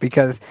disbelievers,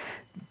 because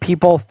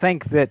people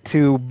think that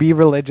to be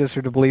religious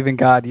or to believe in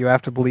God, you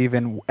have to believe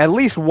in at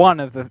least one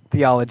of the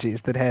theologies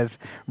that has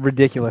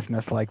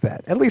ridiculousness like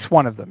that. At least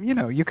one of them. You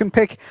know, you can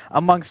pick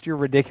amongst your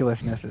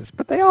ridiculousnesses,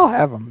 but they all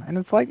have them. And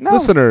it's like, no,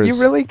 Listeners,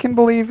 you really can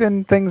believe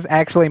in things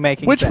actually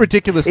making which sense.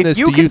 ridiculousness If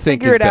you do you can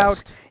think figure is it out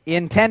best?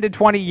 in 10 to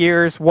 20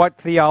 years what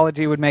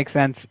theology would make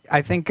sense,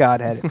 I think God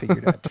had it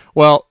figured out.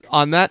 Well,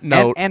 on that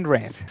note, and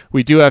rant.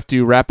 we do have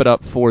to wrap it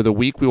up for the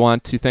week. We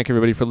want to thank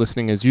everybody for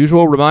listening as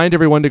usual. Remind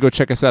everyone to go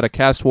check us out at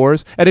Cast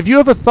Wars. And if you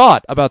have a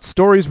thought about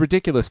Story's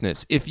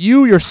ridiculousness, if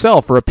you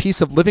yourself are a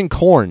piece of living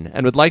corn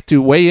and would like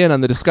to weigh in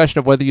on the discussion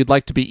of whether you'd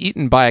like to be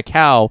eaten by a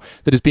cow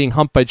that is being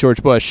humped by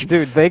George Bush,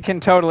 Dude, they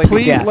can totally please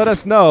be guessed. let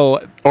us know.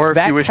 Or if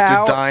That you wish to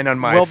cow dine on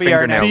my will be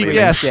our fingernail next leavings.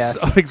 guest. Yes,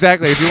 Yeah.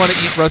 exactly. If you want to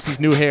eat Russ's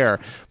new hair,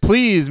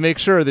 please make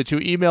sure that you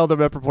email the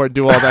Met Report and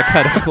do all that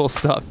kind of cool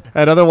stuff.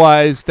 And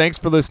otherwise, thanks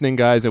for listening,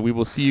 guys, and we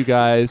will see you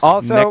guys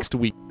Also, next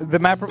week. The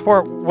map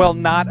report will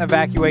not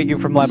evacuate you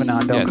from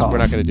Lebanon. Don't Yes, call. we're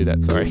not going to do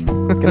that. Sorry.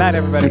 Good night,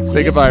 everybody.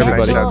 Say goodbye,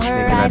 everybody.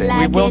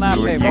 We will not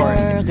pay for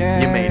it.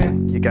 You made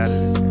it. You got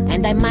it.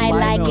 And I might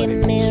like a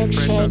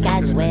milkshake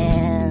as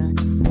well.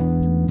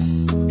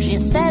 She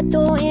said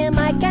to him,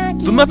 I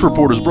can't The Mep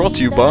Report is brought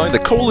to you by the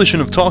Coalition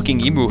of Talking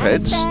Emu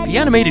Heads, the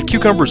Animated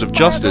Cucumbers of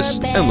Justice,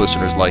 and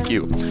listeners like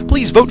you.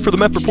 Please vote for the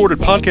Mep Report at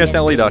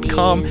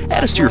podcastalley.com,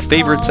 add us to your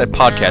favorites at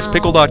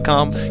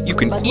podcastpickle.com, you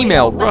can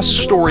email Russ,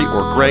 Story,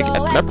 or Greg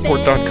at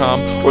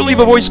themepreport.com, or leave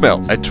a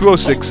voicemail at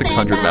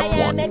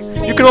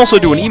 206-600-MEP1. You can also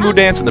do an emu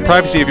dance in the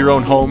privacy of your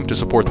own home to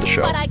support the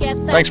show.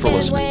 Thanks for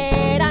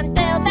listening.